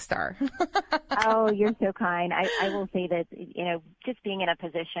favorite rock star. Oh, you're so kind. I will say that, just being in a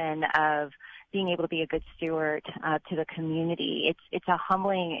position of being able to be a good steward to the community, it's a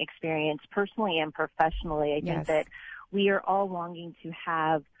humbling experience personally and professionally. I think that we are all longing to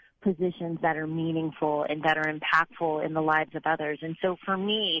have positions that are meaningful and that are impactful in the lives of others. And so for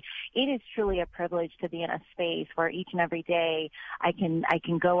me, it is truly a privilege to be in a space where each and every day I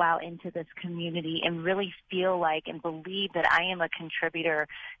can go out into this community and really feel like and believe that I am a contributor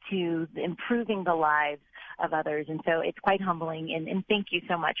to improving the lives of others. And so it's quite humbling. And thank you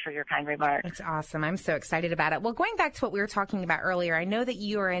so much for your kind remarks. That's awesome. I'm so excited about it. Well, going back to what we were talking about earlier, I know that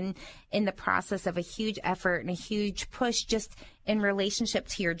you are in the process of a huge effort and a huge push just in relationship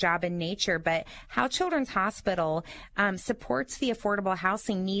to your job in nature, but how Children's Hospital supports the affordable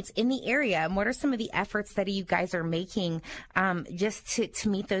housing needs in the area, and what are some of the efforts that you guys are making just to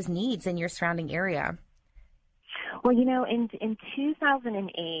meet those needs in your surrounding area? Well, you know, in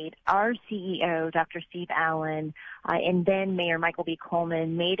 2008, our CEO, Dr. Steve Allen, and then Mayor Michael B.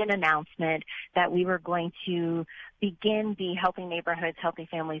 Coleman made an announcement that we were going to begin the Healthy Neighborhoods, Healthy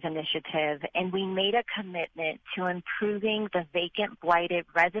Families initiative, and we made a commitment to improving the vacant, blighted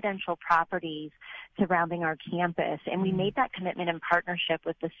residential properties surrounding our campus. And we made that commitment in partnership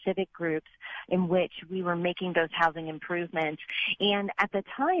with the civic groups in which we were making those housing improvements. And at the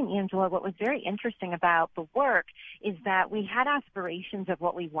time, Angela, what was very interesting about the work is that we had aspirations of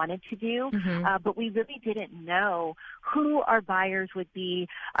what we wanted to do, but we really didn't know who our buyers would be,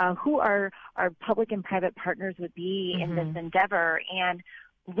 who our public and private partners would be in this endeavor. And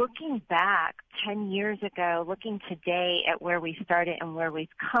looking back 10 years ago, looking today at where we started and where we've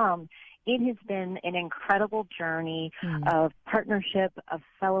come, it has been an incredible journey of partnership, of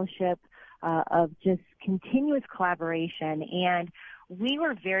fellowship, of just continuous collaboration. And we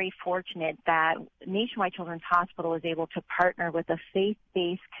were very fortunate that Nationwide Children's Hospital is able to partner with a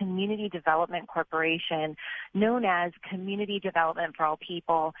faith-based community development corporation known as Community Development for All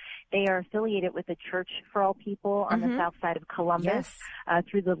People. They are affiliated with the Church for All People on the south side of Columbus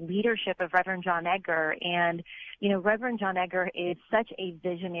through the leadership of Reverend John Edgar. And, you know, Reverend John Edgar is such a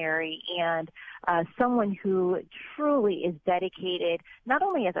visionary and someone who truly is dedicated, not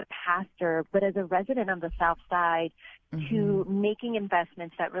only as a pastor, but as a resident of the south side, to making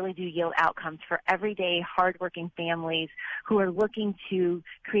investments that really do yield outcomes for everyday, hardworking families who are looking to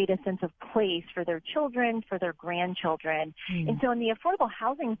create a sense of place for their children, for their grandchildren. And so in the affordable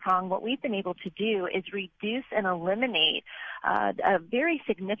housing prong, what we've been able to do is reduce and eliminate a very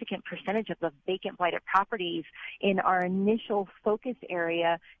significant percentage of the vacant, blighted properties in our initial focus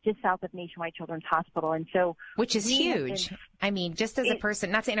area just south of Nationwide Children's Hospital. And so, which is huge. I mean, just as a person,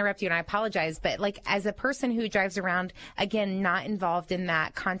 not to interrupt you, and I apologize, but like as a person who drives around, again, not involved in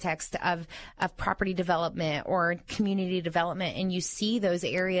that context of property development or community development, and you see those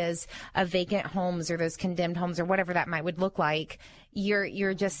areas of vacant homes or those condemned homes or whatever that would look like,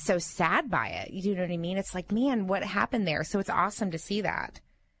 you're just so sad by it. You know what I mean? It's like, man, what happened there? So it's awesome to see that.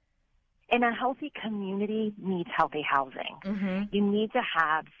 And a healthy community needs healthy housing. You need to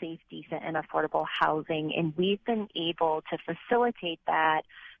have safe, decent, and affordable housing, and we've been able to facilitate that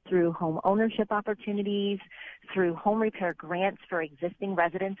through home ownership opportunities, through home repair grants for existing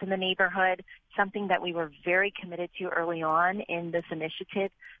residents in the neighborhood, something that we were very committed to early on in this initiative,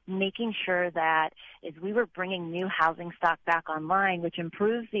 making sure that as we were bringing new housing stock back online, which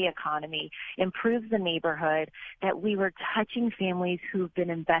improves the economy, improves the neighborhood, that we were touching families who've been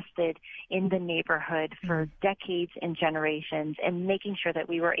invested in the neighborhood for decades and generations, and making sure that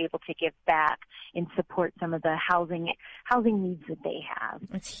we were able to give back and support some of the housing needs that they have.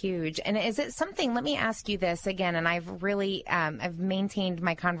 It's huge. And is it something, let me ask you this again, and I've really, I've maintained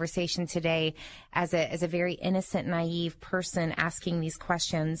my conversation today as a very innocent, naive person asking these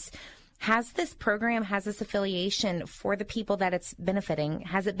questions. Has this program, has this affiliation for the people that it's benefiting,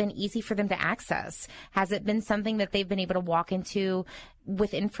 has it been easy for them to access? Has it been something that they've been able to walk into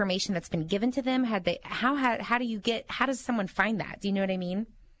with information that's been given to them? How does someone find that? Do you know what I mean?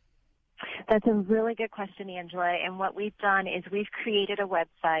 That's a really good question, Angela. And what we've done is we've created a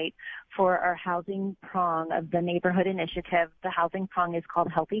website for our housing prong of the neighborhood initiative. The housing prong is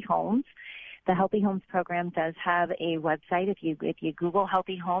called Healthy Homes. The Healthy Homes program does have a website. If you Google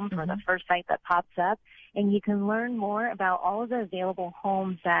Healthy Homes, we're the first site that pops up, and you can learn more about all of the available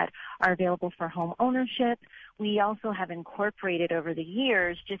homes that are available for home ownership. We also have incorporated over the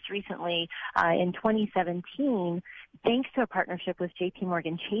years, just recently in 2017, thanks to a partnership with JP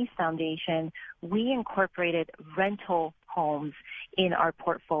Morgan Chase Foundation, we incorporated rental homes in our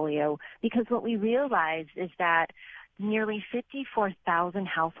portfolio, because what we realized is that nearly 54,000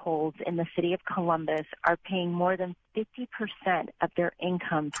 households in the city of Columbus are paying more than 50% of their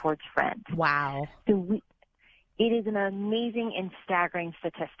income towards rent. Wow. So it is an amazing and staggering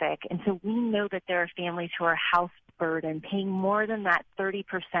statistic. And so we know that there are families who are house burden, paying more than that 30%,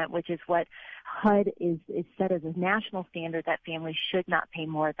 which is what HUD is set as a national standard that families should not pay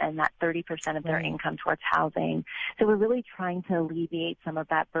more than that 30% of their income towards housing. So we're really trying to alleviate some of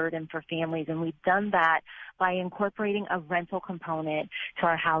that burden for families, and we've done that by incorporating a rental component to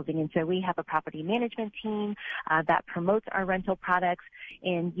our housing. And so we have a property management team that promotes our rental products,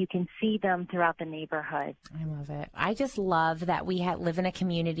 and you can see them throughout the neighborhood. I love it. I just love that we live in a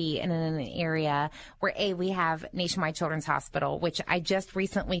community and in an area where, we have Nationwide Children's Hospital, which I just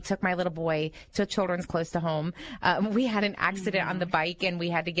recently took my little boy to a children's close to home. We had an accident on the bike, and we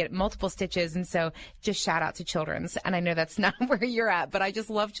had to get multiple stitches, and so just shout out to Children's. And I know that's not where you're at, but I just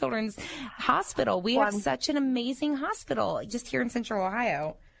love Children's Hospital. We have such an amazing hospital just here in Central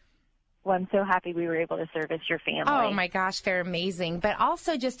Ohio. Well, I'm so happy we were able to service your family. Oh, my gosh, they're amazing. But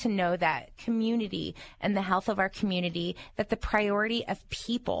also just to know that community and the health of our community, that the priority of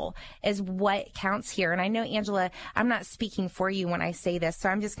people is what counts here. And I know, Angela, I'm not speaking for you when I say this, so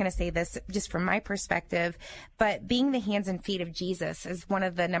I'm just going to say this just from my perspective. But being the hands and feet of Jesus is one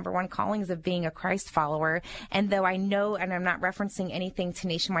of the number one callings of being a Christ follower. And though I know, and I'm not referencing anything to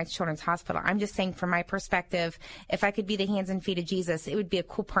Nationwide Children's Hospital, I'm just saying from my perspective, if I could be the hands and feet of Jesus, it would be a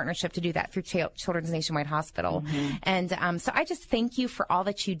cool partnership to do that through Children's Nationwide Hospital. Mm-hmm. And so I just thank you for all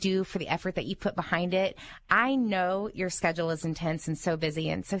that you do, for the effort that you put behind it. I know your schedule is intense and so busy,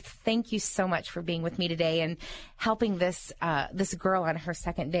 and so thank you so much for being with me today and helping this girl on her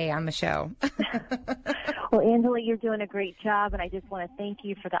second day on the show. Well, Angela, you're doing a great job, and I just want to thank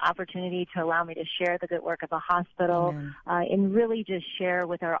you for the opportunity to allow me to share the good work of the hospital and really just share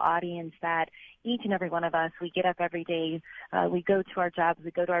with our audience that each and every one of us, we get up every day, we go to our jobs,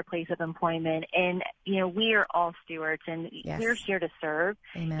 we go to our place of employment, and, we are all stewards, and we're here to serve.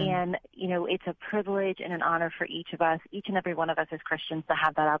 Amen. And, it's a privilege and an honor for each of us, each and every one of us as Christians, to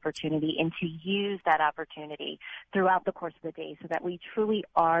have that opportunity and to use that opportunity throughout the course of the day so that we truly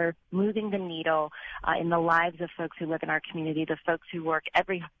are moving the needle in the lives of folks who live in our community, the folks who work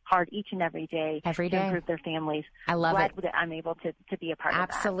hard each and every day to improve their families. I love it. Glad that I'm able to be a part of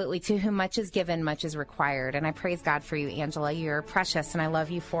that. Absolutely. To whom much is given, much is required. And I praise God for you, Angela. You're precious, and I love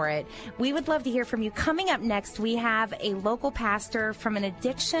you for it. We would love to hear from you. Coming up next, we have a local pastor from an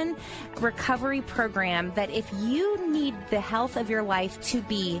addiction recovery program that if you need the health of your life to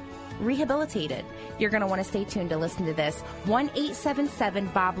be rehabilitated, you're going to want to stay tuned to listen to this.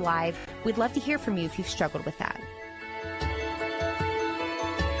 1-877-BOB-LIVE. We'd love to hear from you if you've struggled with that.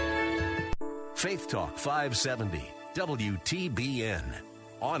 Faith Talk 570, WTBN.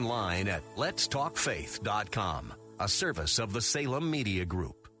 Online at letstalkfaith.com, a service of the Salem Media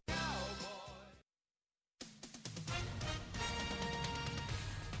Group.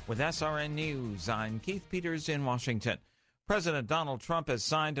 With SRN News, I'm Keith Peters in Washington. President Donald Trump has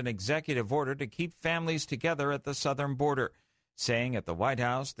signed an executive order to keep families together at the southern border, saying at the White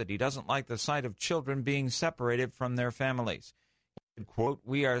House that he doesn't like the sight of children being separated from their families. He said, quote,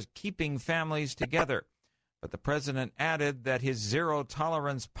 "We are keeping families together." But the president added that his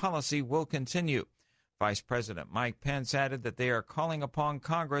zero-tolerance policy will continue. Vice President Mike Pence added that they are calling upon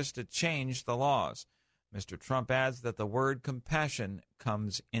Congress to change the laws. Mr. Trump adds that the word compassion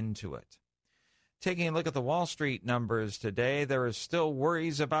comes into it. Taking a look at the Wall Street numbers today, there are still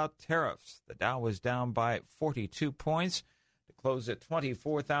worries about tariffs. The Dow was down by 42 points to close at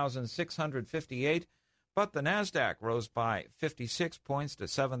 24,658. But the NASDAQ rose by 56 points to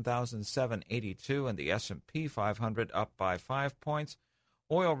 7,782, and the S&P 500 up by 5 points.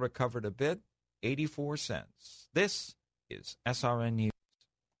 Oil recovered a bit, 84 cents. This is SRN News.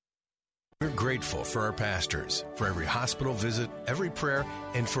 We're grateful for our pastors, for every hospital visit, every prayer,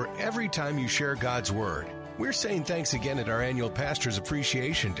 and for every time you share God's Word. We're saying thanks again at our annual Pastors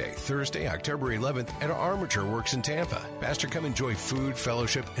Appreciation Day, Thursday, October 11th, at our Armature Works in Tampa. Pastor, come enjoy food,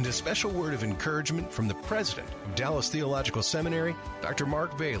 fellowship, and a special word of encouragement from the president of Dallas Theological Seminary, Dr.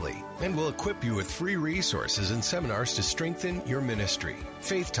 Mark Bailey, and we'll equip you with free resources and seminars to strengthen your ministry.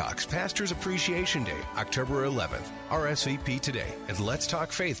 Faith Talks Pastors Appreciation Day, October 11th. RSVP today at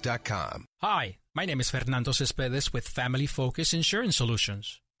letstalkfaith.com. Hi, my name is Fernando Cespedes with Family Focus Insurance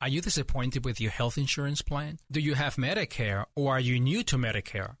Solutions. Are you disappointed with your health insurance plan? Do you have Medicare or are you new to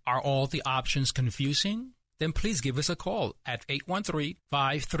Medicare? Are all the options confusing? Then please give us a call at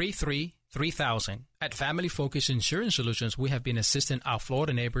 813-533-3000. At Family Focus Insurance Solutions, we have been assisting our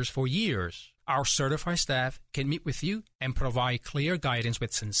Florida neighbors for years. Our certified staff can meet with you and provide clear guidance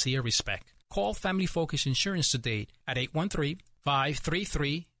with sincere respect. Call Family Focus Insurance today at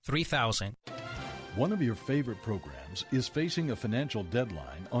 813-533-3000. One of your favorite programs is facing a financial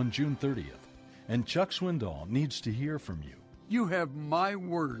deadline on June 30th, and Chuck Swindoll needs to hear from you. You have my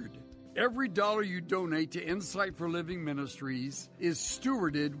word. Every dollar you donate to Insight for Living Ministries is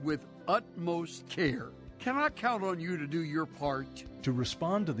stewarded with utmost care. Can I count on you to do your part? To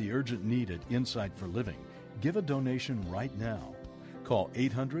respond to the urgent need at Insight for Living, give a donation right now. Call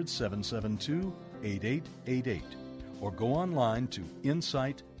 800-772-8888 or go online to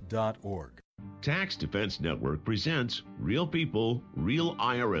insight.org. Tax Defense Network presents Real People, Real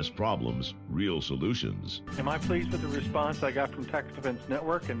IRS Problems, Real Solutions. Am I pleased with the response I got from Tax Defense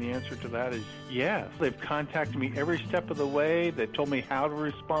Network? And the answer to that is yes. They've contacted me every step of the way. They've told me how to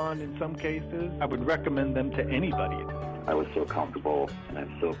respond in some cases. I would recommend them to anybody. I was so comfortable, and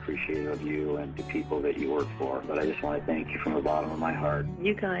I'm so appreciative of you and the people that you work for. But I just want to thank you from the bottom of my heart.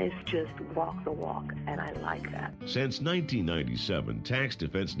 You guys just walk the walk, and I like that. Since 1997, Tax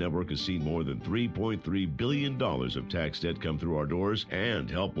Defense Network has seen more than $3.3 billion of tax debt come through our doors and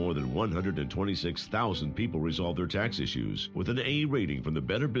helped more than 126,000 people resolve their tax issues. With an A rating from the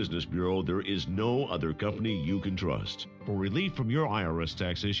Better Business Bureau, there is no other company you can trust. For relief from your IRS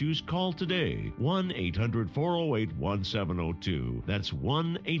tax issues, call today. 1-800-408-1702. That's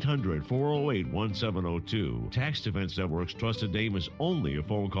 1-800-408-1702. Tax Defense Network's trusted name is only a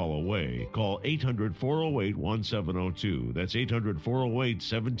phone call away. Call 800-408-1702. That's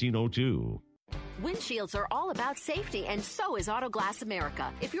 800-408-1702. Windshields are all about safety, and so is Autoglass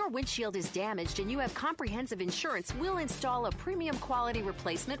America. If your windshield is damaged and you have comprehensive insurance, we'll install a premium quality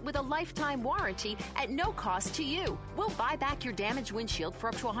replacement with a lifetime warranty at no cost to you. We'll buy back your damaged windshield for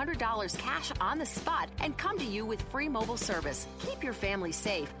up to $100 cash on the spot and come to you with free mobile service. Keep your family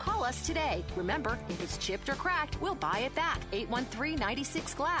safe. Call us today. Remember, if it's chipped or cracked, we'll buy it back.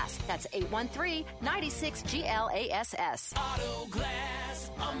 813-96-GLASS. That's 813-96-GLASS.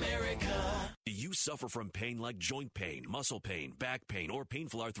 Autoglass America. Do you suffer from pain like joint pain, muscle pain, back pain, or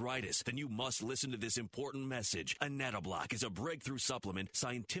painful arthritis? Then you must listen to this important message. Anatoblock is a breakthrough supplement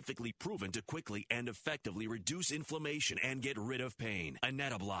scientifically proven to quickly and effectively reduce inflammation and get rid of pain.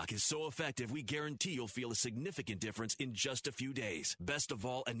 Anatoblock is so effective, we guarantee you'll feel a significant difference in just a few days. Best of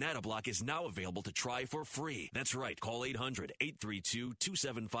all, Anatoblock is now available to try for free. That's right. Call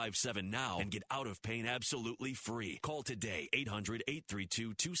 800-832-2757 now and get out of pain absolutely free. Call today,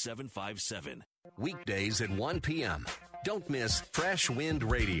 800-832-2757. Weekdays at 1 p.m. Don't miss Fresh Wind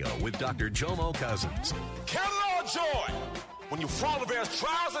Radio with Dr. Jomo Cousins. Count it all joy when you fall to various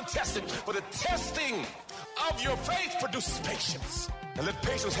trials and testing, for the testing of your faith produces patience. And let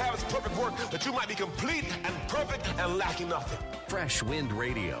patience have its perfect work, that you might be complete and perfect and lacking nothing. Fresh Wind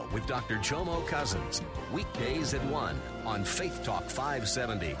Radio with Dr. Jomo Cousins. Weekdays at 1 on Faith Talk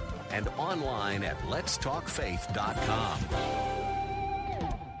 570 and online at letstalkfaith.com.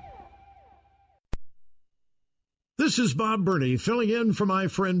 This is Bob Burney filling in for my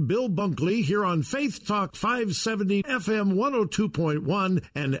friend Bill Bunkley here on Faith Talk 570 FM 102.1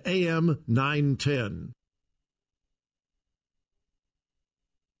 and AM 910.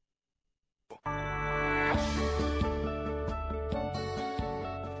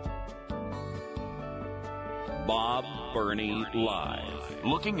 Bob Burney Live.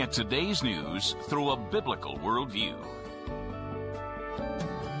 Looking at today's news through a biblical worldview.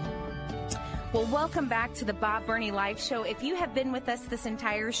 Well, welcome back to the Bob Burney Live Show. If you have been with us this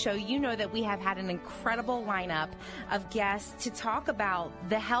entire show, you know that we have had an incredible lineup of guests to talk about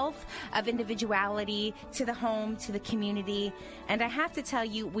the health of individuality, to the home, to the community. And I have to tell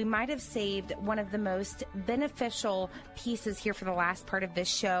you, we might have saved one of the most beneficial pieces here for the last part of this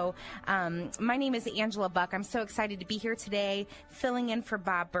show. My name is Angela Buck. I'm so excited to be here today, filling in for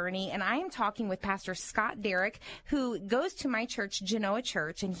Bob Burney. And I am talking with Pastor Scott Derrick, who goes to my church, Genoa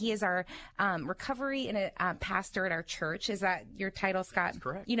Church, and he is our recovery and a pastor at our church. Is that your title, Scott? That's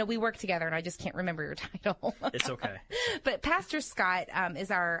correct. You know, we work together, and I just can't remember your title. It's okay. But Pastor Scott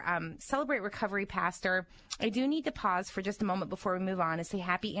is our Celebrate Recovery pastor. I do need to pause for just a moment before we move on and say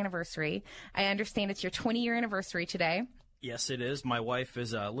happy anniversary. I understand it's your 20-year anniversary today. Yes, it is. My wife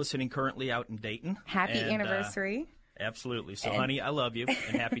is listening currently out in Dayton. Happy anniversary. Absolutely. So, honey, I love you,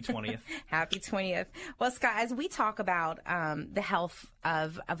 and happy 20th. Happy 20th. Well, Scott, as we talk about the health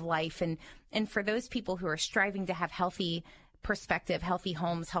of life, and for those people who are striving to have healthy perspective, healthy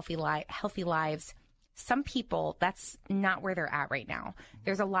homes, healthy lives, some people, that's not where they're at right now.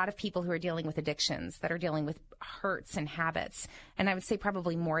 There's a lot of people who are dealing with addictions, that are dealing with hurts and habits, and I would say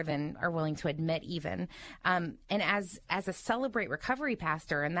probably more than are willing to admit even. And as a Celebrate Recovery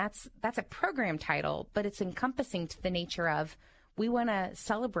pastor, and that's a program title, but it's encompassing to the nature of, we want to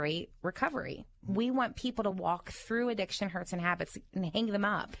celebrate recovery. We want people to walk through addiction, hurts, and habits and hang them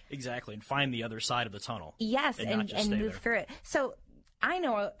up. Exactly, and find the other side of the tunnel. Yes, and move through it. So I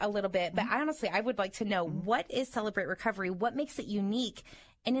know a little bit, but honestly, I would like to know, what is Celebrate Recovery? What makes it unique?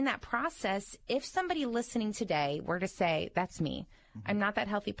 And in that process, if somebody listening today were to say, that's me, I'm not that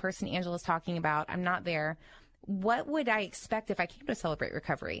healthy person Angela's talking about, I'm not there, what would I expect if I came to Celebrate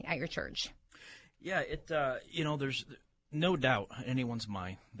Recovery at your church? Yeah, there's no doubt in anyone's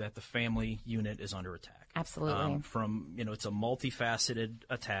mind that the family unit is under attack. Absolutely. It's a multifaceted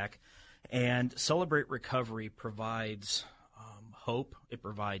attack, and Celebrate Recovery provides hope. It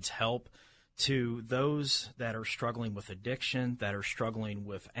provides help to those that are struggling with addiction, that are struggling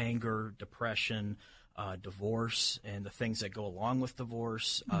with anger, depression, divorce, and the things that go along with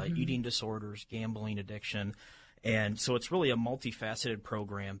divorce, eating disorders, gambling addiction. And so it's really a multifaceted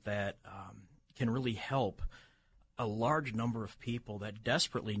program that can really help a large number of people that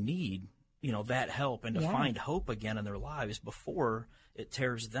desperately need, that help and to find hope again in their lives before it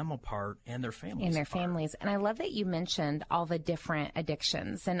tears them apart and their families apart. And I love that you mentioned all the different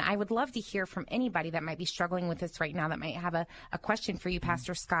addictions. And I would love to hear from anybody that might be struggling with this right now that might have a question for you,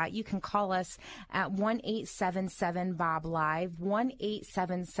 Pastor Scott. You can call us at 1-877-BOB-LIVE,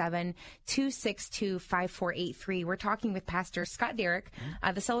 1-877-262-5483. We're talking with Pastor Scott Derrick,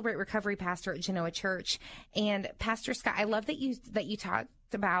 the Celebrate Recovery pastor at Genoa Church. And Pastor Scott, I love that you talked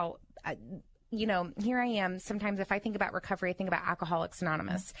about here I am. Sometimes if I think about recovery, I think about Alcoholics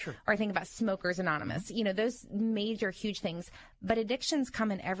Anonymous, or I think about Smokers Anonymous, those major, huge things. But addictions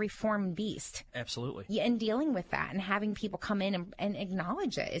come in every form and beast. Absolutely. Yeah, and dealing with that and having people come in and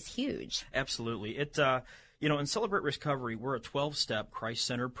acknowledge it is huge. Absolutely. It, in Celebrate Recovery, we're a 12-step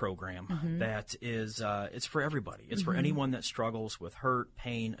Christ-centered program that is, it's for everybody. It's for anyone that struggles with hurt,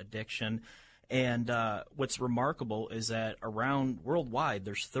 pain, addiction. And what's remarkable is that worldwide,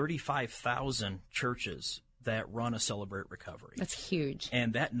 there's 35,000 churches that run a Celebrate Recovery. That's huge.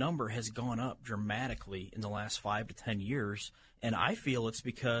 And that number has gone up dramatically in the last 5 to 10 years. And I feel it's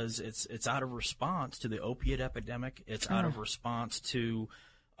because it's out of response to the opiate epidemic. It's out of response to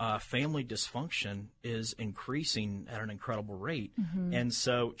family dysfunction is increasing at an incredible rate. And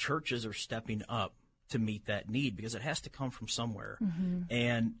so churches are stepping up to meet that need because it has to come from somewhere.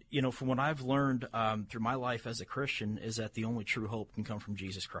 And, from what I've learned through my life as a Christian is that the only true hope can come from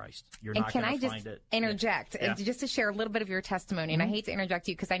Jesus Christ. You're not going to find it. Interject just to share a little bit of your testimony? And I hate to interject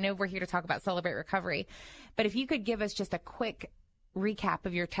you because I know we're here to talk about Celebrate Recovery, but if you could give us just a quick recap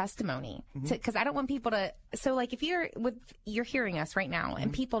of your testimony, because I don't want people to, so like if you're hearing us right now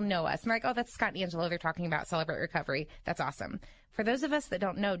and people know us and they're like, oh, that's Scott and Angela, they're talking about Celebrate Recovery, that's awesome. For those of us that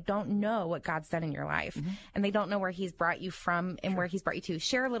don't know what God's done in your life, and they don't know where he's brought you from and where he's brought you to.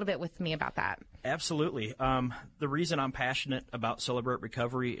 Share a little bit with me about that. Absolutely. The reason I'm passionate about Celebrate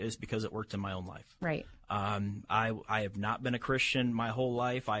Recovery is because it worked in my own life. Right. I have not been a Christian my whole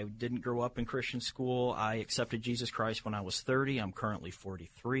life. I didn't grow up in Christian school. I accepted Jesus Christ when I was 30. I'm currently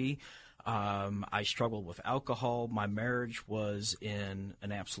 43. I struggled with alcohol. My marriage was in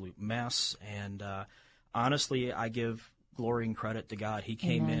an absolute mess. And honestly, I give glory and credit to God. He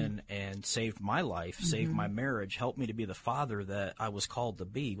came in and saved my life, saved my marriage, helped me to be the father that I was called to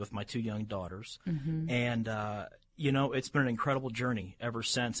be with my 2 young daughters. And, it's been an incredible journey ever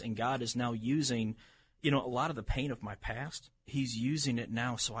since. And God is now using, a lot of the pain of my past. He's using it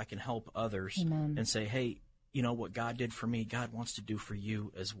now so I can help others and say, hey, what God did for me, God wants to do for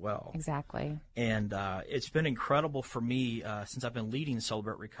you as well. Exactly. And it's been incredible for me since I've been leading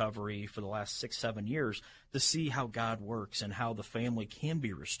Celebrate Recovery for the last 6-7 years to see how God works and how the family can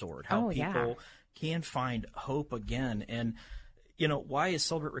be restored, how people can find hope again. And, why is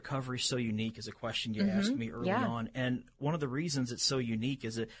Celebrate Recovery so unique is a question you asked me early on. And one of the reasons it's so unique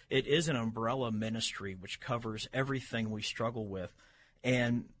is that it is an umbrella ministry which covers everything we struggle with.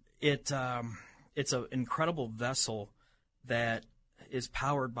 And it's an incredible vessel that is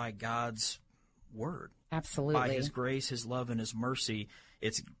powered by God's word. Absolutely. By his grace, his love, and his mercy.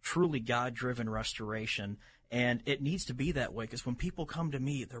 It's truly God-driven restoration. And it needs to be that way because when people come to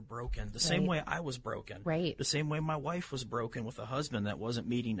me, they're broken. The same way I was broken. Right. The same way my wife was broken with a husband that wasn't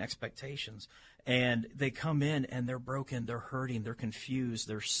meeting expectations. And they come in and they're broken, they're hurting, they're confused,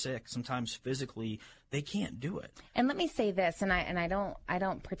 they're sick. Sometimes physically, they can't do it. And let me say this, and I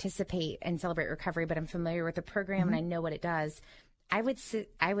don't participate in Celebrate Recovery, but I'm familiar with the program and I know what it does. I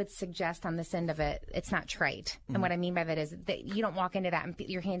would suggest on this end of it, it's not trite. And what I mean by that is that you don't walk into that and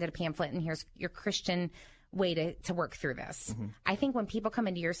you're handed a pamphlet and here's your Christian way to work through this. I think when people come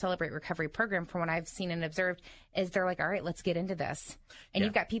into your Celebrate Recovery program, from what I've seen and observed, is they're like, all right, let's get into this. And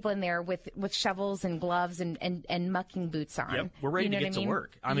you've got people in there with shovels and gloves and mucking boots on. Yep, we're ready to get to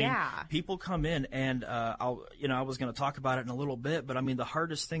work. I mean, people come in, and I was going to talk about it in a little bit, but I mean, the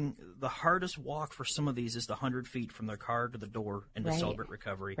hardest walk for some of these is the 100 feet from their car to the door into Celebrate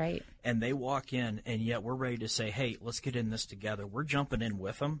Recovery. Right. And they walk in, and yet we're ready to say, hey, let's get in this together. We're jumping in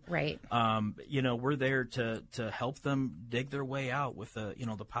with them. Right. We're there to help them dig their way out with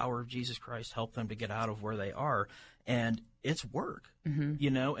the power of Jesus Christ, help them to get out of where they are. And it's work, and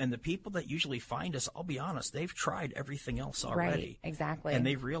the people that usually find us, I'll be honest, they've tried everything else already. Right, exactly. And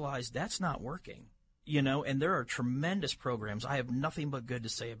they've realized that's not working, and there are tremendous programs. I have nothing but good to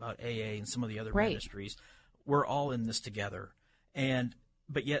say about AA and some of the other ministries. We're all in this together.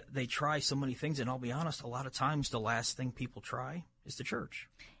 But yet they try so many things, and I'll be honest, a lot of times the last thing people try is the church.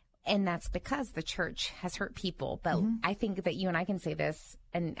 And that's because the church has hurt people. But I think that you and I can say this,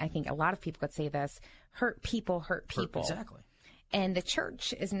 and I think a lot of people could say this, hurt people hurt people. Exactly. And the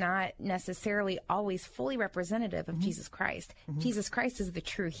church is not necessarily always fully representative of Jesus Christ. Jesus Christ is the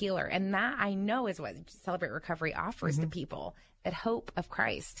true healer. And that, I know, is what Celebrate Recovery offers to people, that hope of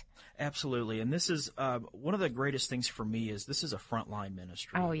Christ. Absolutely. And this is one of the greatest things for me is this is a frontline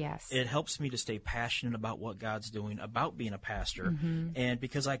ministry. Oh, yes. It helps me to stay passionate about what God's doing, about being a pastor. And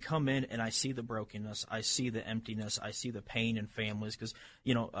because I come in and I see the brokenness, I see the emptiness, I see the pain in families. Because,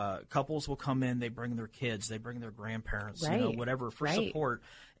 couples will come in, they bring their kids, they bring their grandparents, whatever, for support.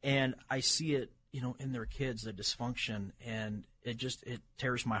 And I see it, in their kids, the dysfunction, and it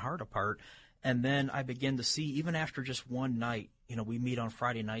tears my heart apart. And then I begin to see, even after just one night, we meet on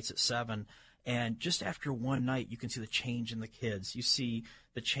Friday nights at 7, and just after one night, you can see the change in the kids. You see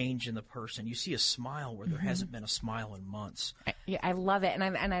the change in the person. You see a smile where there hasn't been a smile in months. I love it.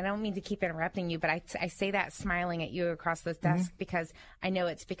 And I don't mean to keep interrupting you, but I say that smiling at you across this desk because I know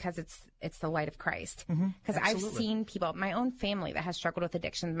it's because it's the light of Christ. Because I've seen people, my own family that has struggled with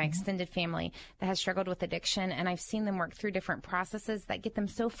addiction, my extended family that has struggled with addiction, and I've seen them work through different processes that get them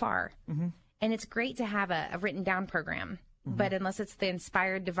so far. And it's great to have a written down program, but unless it's the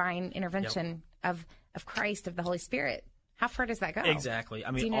inspired divine intervention of Christ, of the Holy Spirit, how far does that go? Exactly.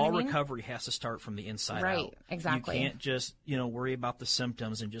 I mean, all recovery has to start from the inside out. Right, exactly. You can't just, worry about the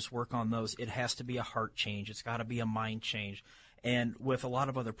symptoms and just work on those. It has to be a heart change. It's got to be a mind change. And with a lot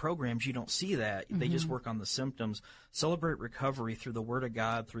of other programs, you don't see that. They just work on the symptoms. Celebrate Recovery through the Word of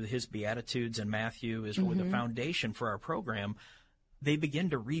God, through His Beatitudes and Matthew is really the foundation for our program. They begin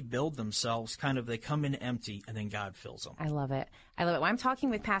to rebuild themselves, they come in empty, and then God fills them. I love it. Well, I'm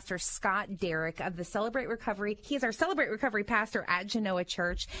talking with Pastor Scott Derrick of the Celebrate Recovery. He is our Celebrate Recovery pastor at Genoa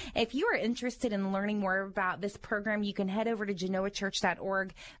Church. If you are interested in learning more about this program, you can head over to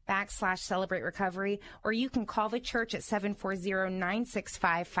genoachurch.org/Celebrate Recovery, or you can call the church at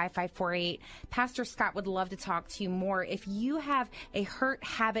 740-965-5548. Pastor Scott would love to talk to you more. If you have a hurt,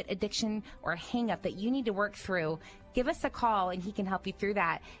 habit, addiction, or hang-up that you need to work through, give us a call, and he can help you through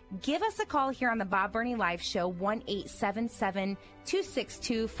that. Give us a call here on the Bob Burney Live Show,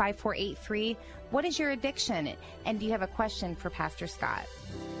 1-877-262-5483. What is your addiction? And do you have a question for Pastor Scott?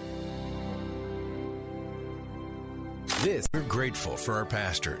 We're grateful for our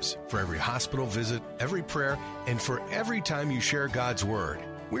pastors, for every hospital visit, every prayer, and for every time you share God's Word.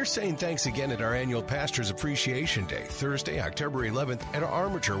 We're saying thanks again at our annual Pastors Appreciation Day, Thursday, October 11th, at our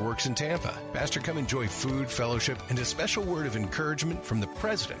Armature Works in Tampa. Pastor, come enjoy food, fellowship, and a special word of encouragement from the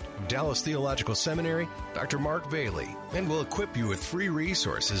president of Dallas Theological Seminary, Dr. Mark Bailey, and we'll equip you with free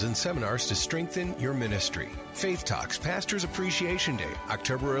resources and seminars to strengthen your ministry. Faith Talks Pastors Appreciation Day,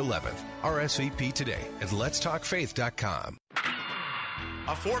 October 11th. RSVP today at letstalkfaith.com.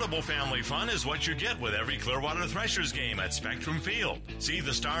 Affordable family fun is what you get with every Clearwater Threshers game at Spectrum Field. See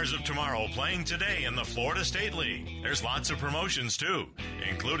the stars of tomorrow playing today in the Florida State League. There's lots of promotions, too,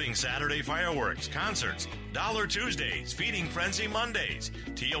 including Saturday fireworks, concerts, Dollar Tuesdays, Feeding Frenzy Mondays,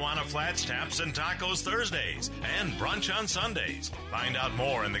 Tijuana Flats Taps and Tacos Thursdays, and brunch on Sundays. Find out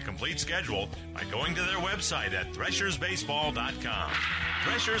more in the complete schedule by going to their website at threshersbaseball.com.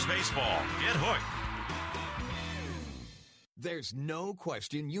 Threshers Baseball. Get hooked. There's no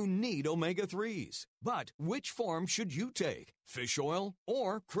question you need omega-3s. But which form should you take? Fish oil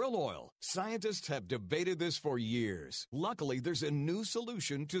or krill oil? Scientists have debated this for years. Luckily, there's a new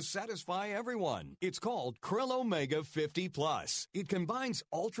solution to satisfy everyone. It's called Krill Omega 50 Plus. It combines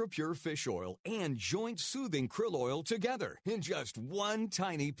ultra-pure fish oil and joint-soothing krill oil together in just one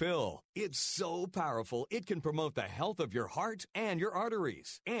tiny pill. It's so powerful, it can promote the health of your heart and your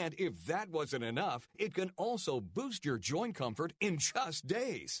arteries. And if that wasn't enough, it can also boost your joint comfort in just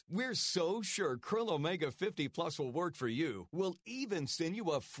days. We're so sure krill Omega 50 Plus will work for you, we'll even send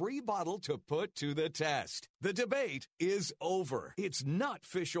you a free bottle to put to the test. The debate is over. It's not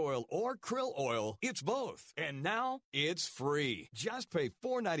fish oil or krill oil. It's both. And now it's free. Just pay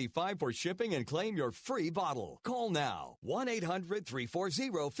 $4.95 for shipping and claim your free bottle. Call now.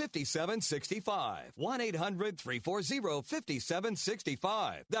 1-800-340-5765.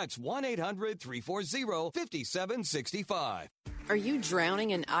 1-800-340-5765. That's 1-800-340-5765. Are you drowning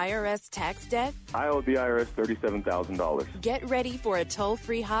in IRS tax debt? I owe the IRS $37,000. Get ready for a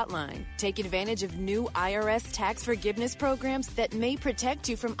toll-free hotline. Take advantage of new IRS tax forgiveness programs that may protect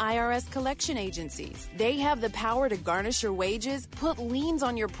you from IRS collection agencies. They have the power to garnish your wages, put liens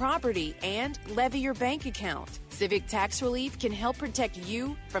on your property, and levy your bank account. Civic Tax Relief can help protect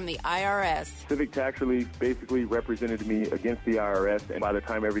you from the IRS. Civic Tax Relief basically represented me against the IRS, and by the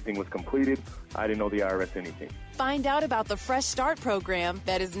time everything was completed, I didn't owe the IRS anything. Find out about the Fresh Start program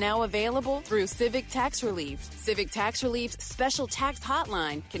that is now available through Civic Tax Relief. Civic Tax Relief's special tax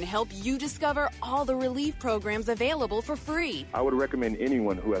hotline can help you discover all the relief programs available for free. I would recommend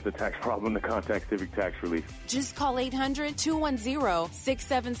anyone who has a tax problem to contact Civic Tax Relief. Just call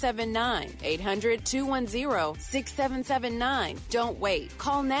 800-210-6779. 800-210-6779. Don't wait.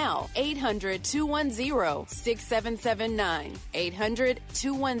 Call now. 800-210-6779.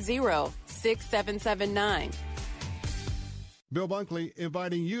 800-210-6779. Bill Bunkley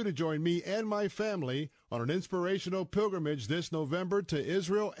inviting you to join me and my family on an inspirational pilgrimage this November to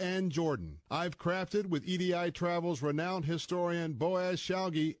Israel and Jordan. I've crafted with EDI Travel's renowned historian Boaz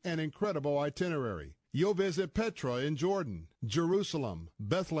Shalgi an incredible itinerary. You'll visit Petra in Jordan, Jerusalem,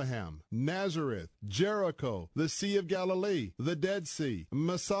 Bethlehem, Nazareth, Jericho, the Sea of Galilee, the Dead Sea,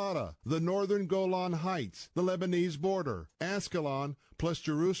 Masada, the northern Golan Heights, the Lebanese border, Ascalon, plus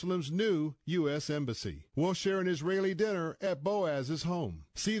Jerusalem's new U.S. Embassy. We'll share an Israeli dinner at Boaz's home.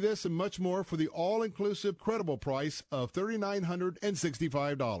 See this and much more for the all-inclusive credible price of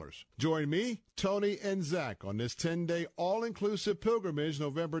 $3,965. Join me, Tony, and Zach on this 10-day all-inclusive pilgrimage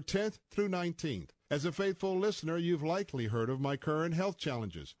November 10th through 19th. As a faithful listener, you've likely heard of my current health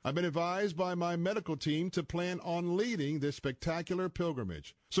challenges. I've been advised by my medical team to plan on leading this spectacular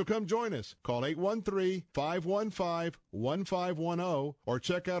pilgrimage. So come join us. Call 813-515-1510 or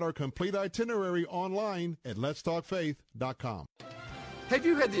check out our complete itinerary online at letstalkfaith.com. Have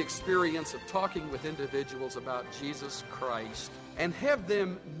you had the experience of talking with individuals about Jesus Christ and have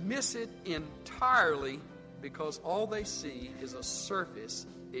them miss it entirely because all they see is a surface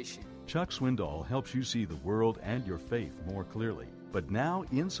issue? Chuck Swindoll helps you see the world and your faith more clearly. But now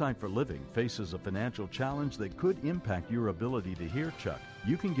Insight for Living faces a financial challenge that could impact your ability to hear Chuck.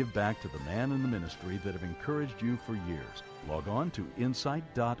 You can give back to the man in the ministry that have encouraged you for years. Log on to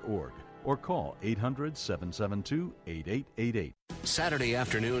insight.org or call 800-772-8888. Saturday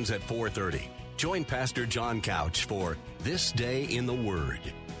afternoons at 4:30. Join Pastor John Couch for This Day in the Word.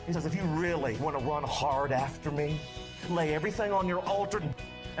 He says, if you really want to run hard after me, lay everything on your altar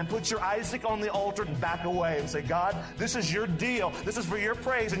and put your Isaac on the altar and back away and say, God, this is your deal. This is for your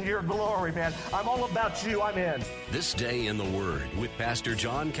praise and your glory, man. I'm all about you. I'm in. This Day in the Word with Pastor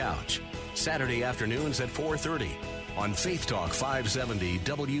John Couch. Saturday afternoons at 4:30 on Faith Talk 570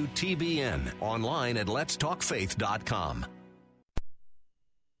 WTBN. Online at letstalkfaith.com.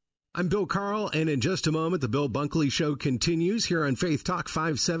 I'm Bill Carl, and in just a moment, the Bill Bunkley Show continues here on Faith Talk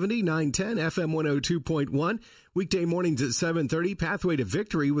 570, 910, FM 102.1. Weekday mornings at 7:30, Pathway to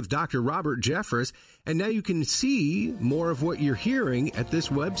Victory with Dr. Robert Jeffress. And now you can see more of what you're hearing at this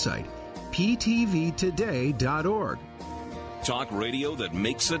website, ptvtoday.org. Talk radio that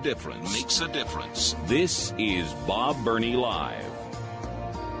makes a difference. Makes a difference. This is Bob Burney Live.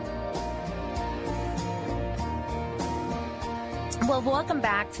 Well, welcome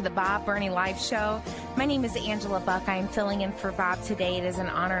back to the Bob Burney Live Show. My name is Angela Buck. I'm filling in for Bob today. It is an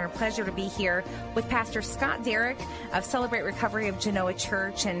honor and a pleasure to be here with Pastor Scott Derrick of Celebrate Recovery of Genoa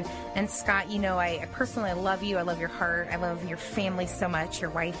Church. And Scott, you know, I personally love you. I love your heart. I love your family so much. Your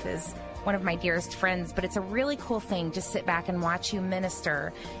wife is one of my dearest friends, but it's a really cool thing to sit back and watch you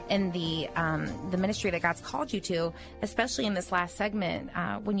minister in the ministry that God's called you to, especially in this last segment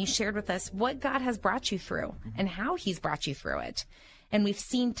when you shared with us what God has brought you through and how he's brought you through it. And we've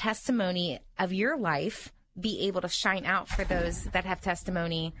seen testimony of your life be able to shine out for those that have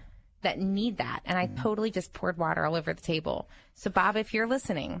testimony that need that. And I totally just poured water all over the table. So Bob, if you're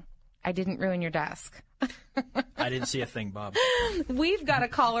listening, I didn't ruin your desk. I didn't see a thing, Bob. We've got a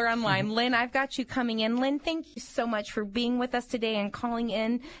caller online. Lynn, I've got you coming in. Lynn, thank you so much for being with us today and calling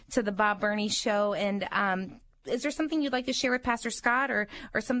in to the Bob Burney Show. And is there something you'd like to share with Pastor Scott or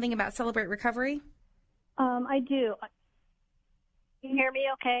something about Celebrate Recovery? I do. Can you hear me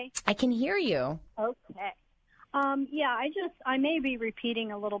okay? I can hear you. Okay. I may be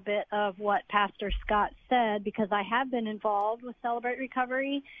repeating a little bit of what Pastor Scott said because I have been involved with Celebrate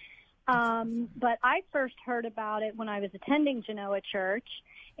Recovery. But I first heard about it when I was attending Genoa Church,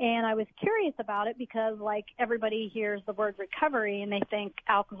 and I was curious about it because, like, everybody hears the word recovery and they think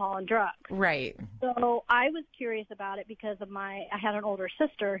alcohol and drugs. Right. So I was curious about it because I had an older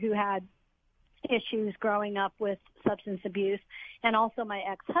sister who had issues growing up with substance abuse, and also my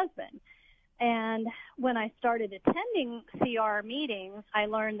ex-husband. And when I started attending CR meetings, I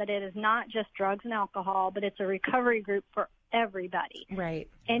learned that it is not just drugs and alcohol, but it's a recovery group for everybody. Right.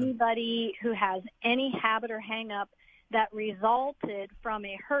 Anybody who has any habit or hang up that resulted from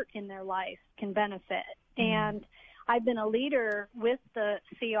a hurt in their life can benefit. And I've been a leader with the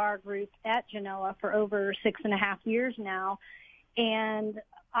CR group at Genoa for over 6.5 years now, and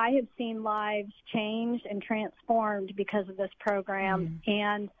I have seen lives changed and transformed because of this program,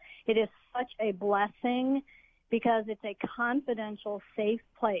 and it is such a blessing because it's a confidential, safe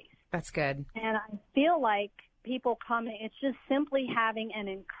place. That's good. And I feel like people coming, it's just simply having an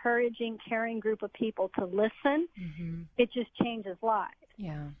encouraging, caring group of people to listen. It just changes lives.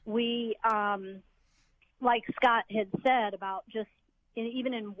 Yeah. We, like Scott had said about just,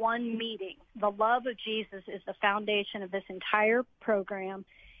 even in one meeting, the love of Jesus is the foundation of this entire program.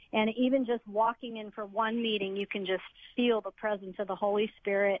 And even just walking in for one meeting, you can just feel the presence of the Holy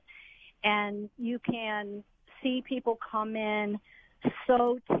Spirit, and you can see people come in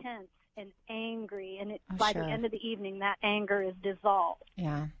so tense and angry, and by the end of the evening, that anger is dissolved.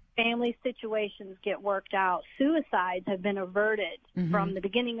 Yeah. Family situations get worked out. Suicides have been averted from the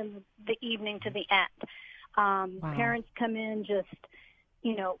beginning of the evening to the end. Parents come in just,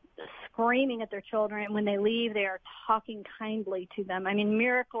 screaming at their children, and when they leave, they are talking kindly to them. I mean,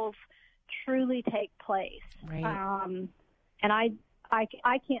 miracles truly take place. Right. And I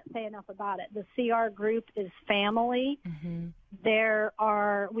can't say enough about it. The CR group is family. There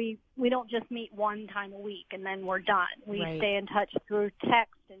are we don't just meet one time a week and then we're done. We stay in touch through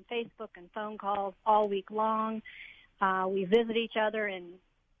text and Facebook and phone calls all week long. We visit each other in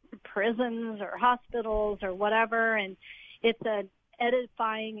prisons or hospitals or whatever, and it's an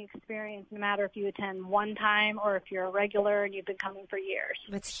edifying experience no matter if you attend one time or if you're a regular and you've been coming for years.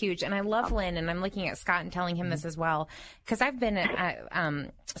 That's huge. And I love Lynn, and I'm looking at Scott and telling him this as well, because I've been at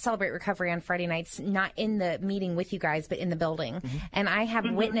Celebrate Recovery on Friday nights, not in the meeting with you guys, but in the building. And I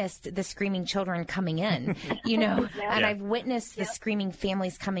have witnessed the screaming children coming in, and I've witnessed the screaming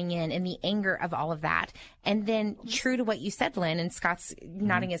families coming in and the anger of all of that. And then true to what you said, Lynn, and Scott's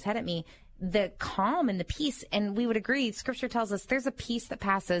nodding his head at me, the calm and the peace, and we would agree, Scripture tells us there's a peace that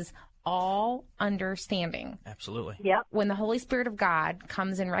passes all understanding. Absolutely. Yep. When the Holy Spirit of God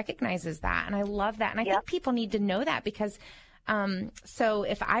comes and recognizes that, and I love that, and I think people need to know that because so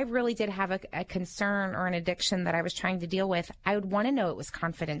if I really did have a concern or an addiction that I was trying to deal with, I would want to know it was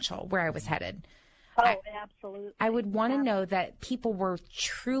confidential where I was headed. Oh, absolutely. I would want to know that people were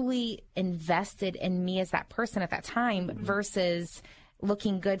truly invested in me as that person at that time versus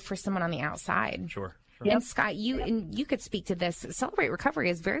looking good for someone on the outside. Sure. And Scott, you could speak to this. Celebrate Recovery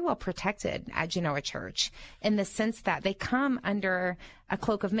is very well protected at Genoa Church in the sense that they come under a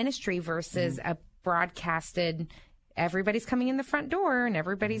cloak of ministry versus a broadcasted, everybody's coming in the front door and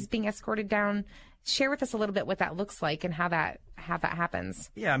everybody's being escorted down. Share with us a little bit what that looks like and how that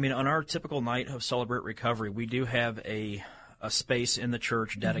happens. Yeah, I mean, on our typical night of Celebrate Recovery, we do have a space in the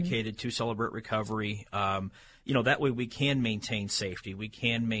church dedicated to Celebrate Recovery. That way we can maintain safety. We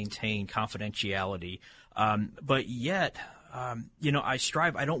can maintain confidentiality. But yet, I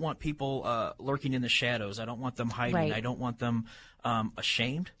strive. I don't want people lurking in the shadows. I don't want them hiding. Right. I don't want them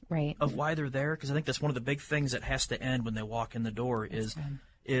ashamed of why they're there, because I think that's one of the big things that has to end when they walk in the door is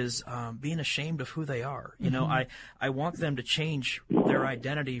being ashamed of who they are. I want them to change their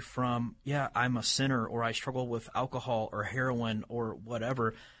identity from, I'm a sinner, or I struggle with alcohol or heroin or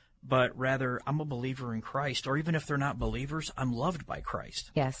whatever, but rather I'm a believer in Christ, or even if they're not believers, I'm loved by Christ.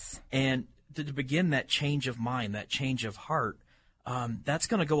 Yes. And to begin that change of mind, that change of heart, that's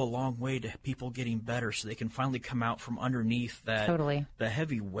going to go a long way to people getting better so they can finally come out from underneath that the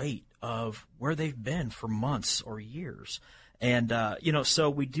heavy weight of where they've been for months or years. And,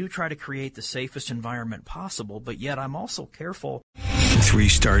 so we do try to create the safest environment possible, but yet I'm also careful.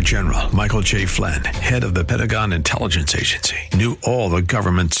 3-star General Michael J. Flynn, head of the Pentagon Intelligence Agency, knew all the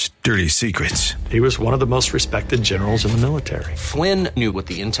government's dirty secrets. He was one of the most respected generals in the military. Flynn knew what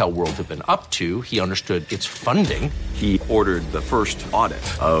the intel world had been up to. He understood its funding. He ordered the first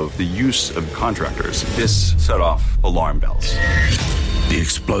audit of the use of contractors. This set off alarm bells. The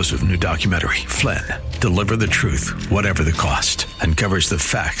explosive new documentary, Flynn, Deliver the Truth, Whatever the Cost, uncovers the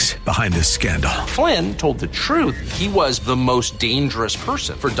facts behind this scandal. Flynn told the truth. He was the most dangerous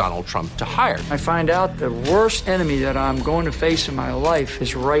person for Donald Trump to hire. I find out the worst enemy that I'm going to face in my life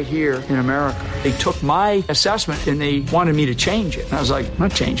is right here in America. They took my assessment and they wanted me to change it. And I was like, I'm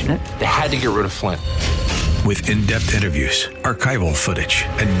not changing it. They had to get rid of Flynn. With in-depth interviews, archival footage,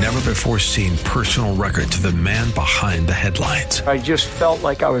 and never-before-seen personal records of the man behind the headlines. I just felt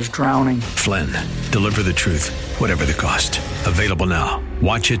like I was drowning. Flynn, Deliver the Truth, Whatever the Cost. Available now.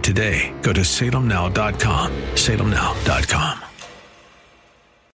 Watch it today. Go to salemnow.com. salemnow.com.